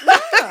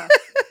 Yeah.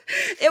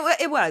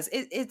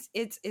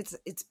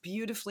 It's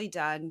beautifully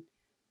done.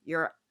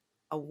 You're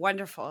a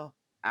wonderful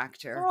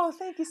actor. Oh,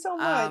 thank you so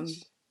much.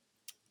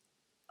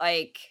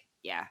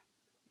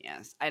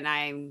 Yes. And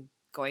I'm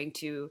going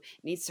to,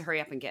 needs to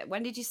hurry up and get,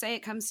 when did you say it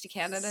comes to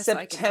Canada?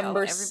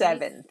 September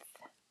 7th.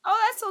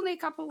 Oh, that's only a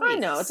couple weeks. I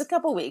know, it's a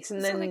couple weeks.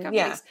 And then,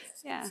 weeks.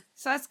 Yeah.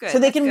 So that's good. So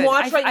they can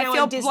watch right now. I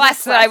feel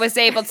blessed that I was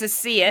able to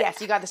see it.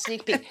 Yes, you got the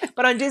sneak peek.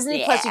 But on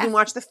Disney Plus, you can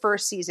watch the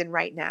first season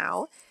right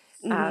now.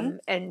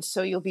 And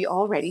so you'll be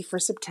all ready for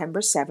September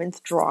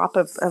 7th drop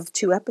of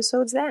 2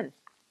 episodes then.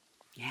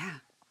 Yeah.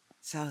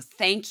 So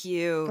thank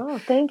you. Oh,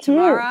 thank you.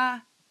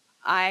 Tamara,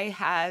 I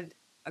had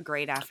a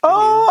great afternoon.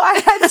 Oh, I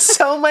had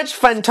so much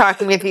fun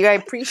talking with you. I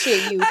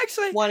appreciate you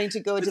wanting to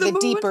go into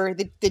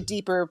the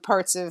deeper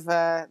parts of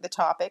the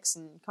topics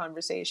and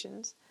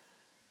conversations.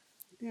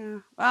 Yeah.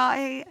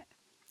 Well,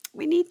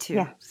 we need to.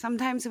 Yeah.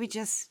 Sometimes we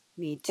just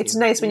need to. It's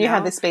nice when you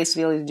have the space to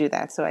be able to do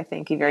that. So I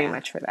thank you very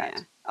much for that.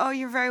 Yeah. Oh,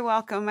 you're very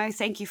welcome. I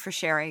thank you for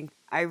sharing.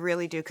 I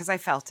really do, because I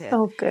felt it.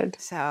 Oh, good.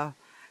 So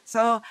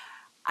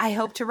I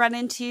hope to run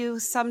into you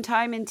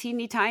sometime in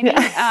teeny tiny.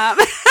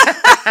 That's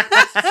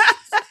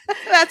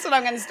what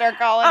I'm going to start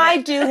calling it. I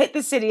do hit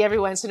the city every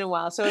once in a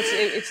while, so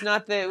it's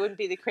not it wouldn't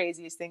be the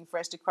craziest thing for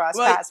us to cross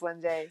paths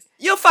one day.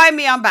 You'll find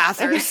me on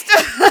Bathurst.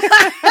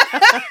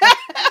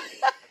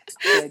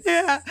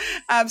 Yeah,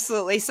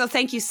 absolutely. So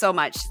thank you so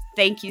much.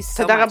 Thank you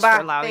so much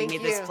for allowing me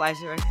this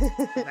pleasure.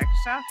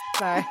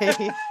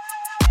 Bye.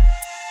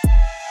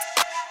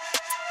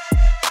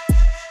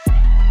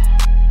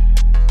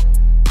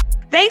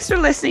 Thanks for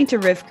listening to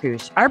Riv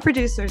Kush. Our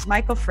producer is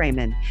Michael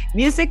Freeman.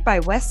 Music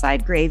by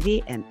Westside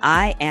Gravy, and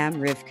I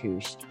am Riv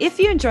Kush. If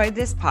you enjoyed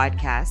this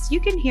podcast, you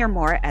can hear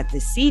more at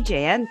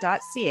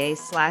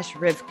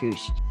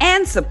thecjn.ca/RivKush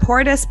and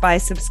support us by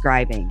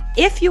subscribing.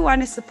 If you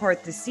want to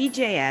support the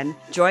CJN,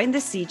 join the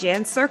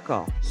CJN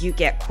Circle. You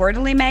get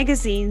quarterly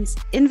magazines,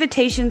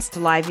 invitations to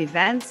live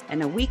events,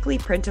 and a weekly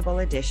printable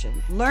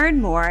edition.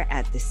 Learn more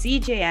at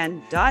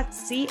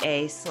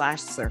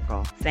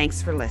thecjn.ca/circle.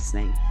 Thanks for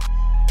listening.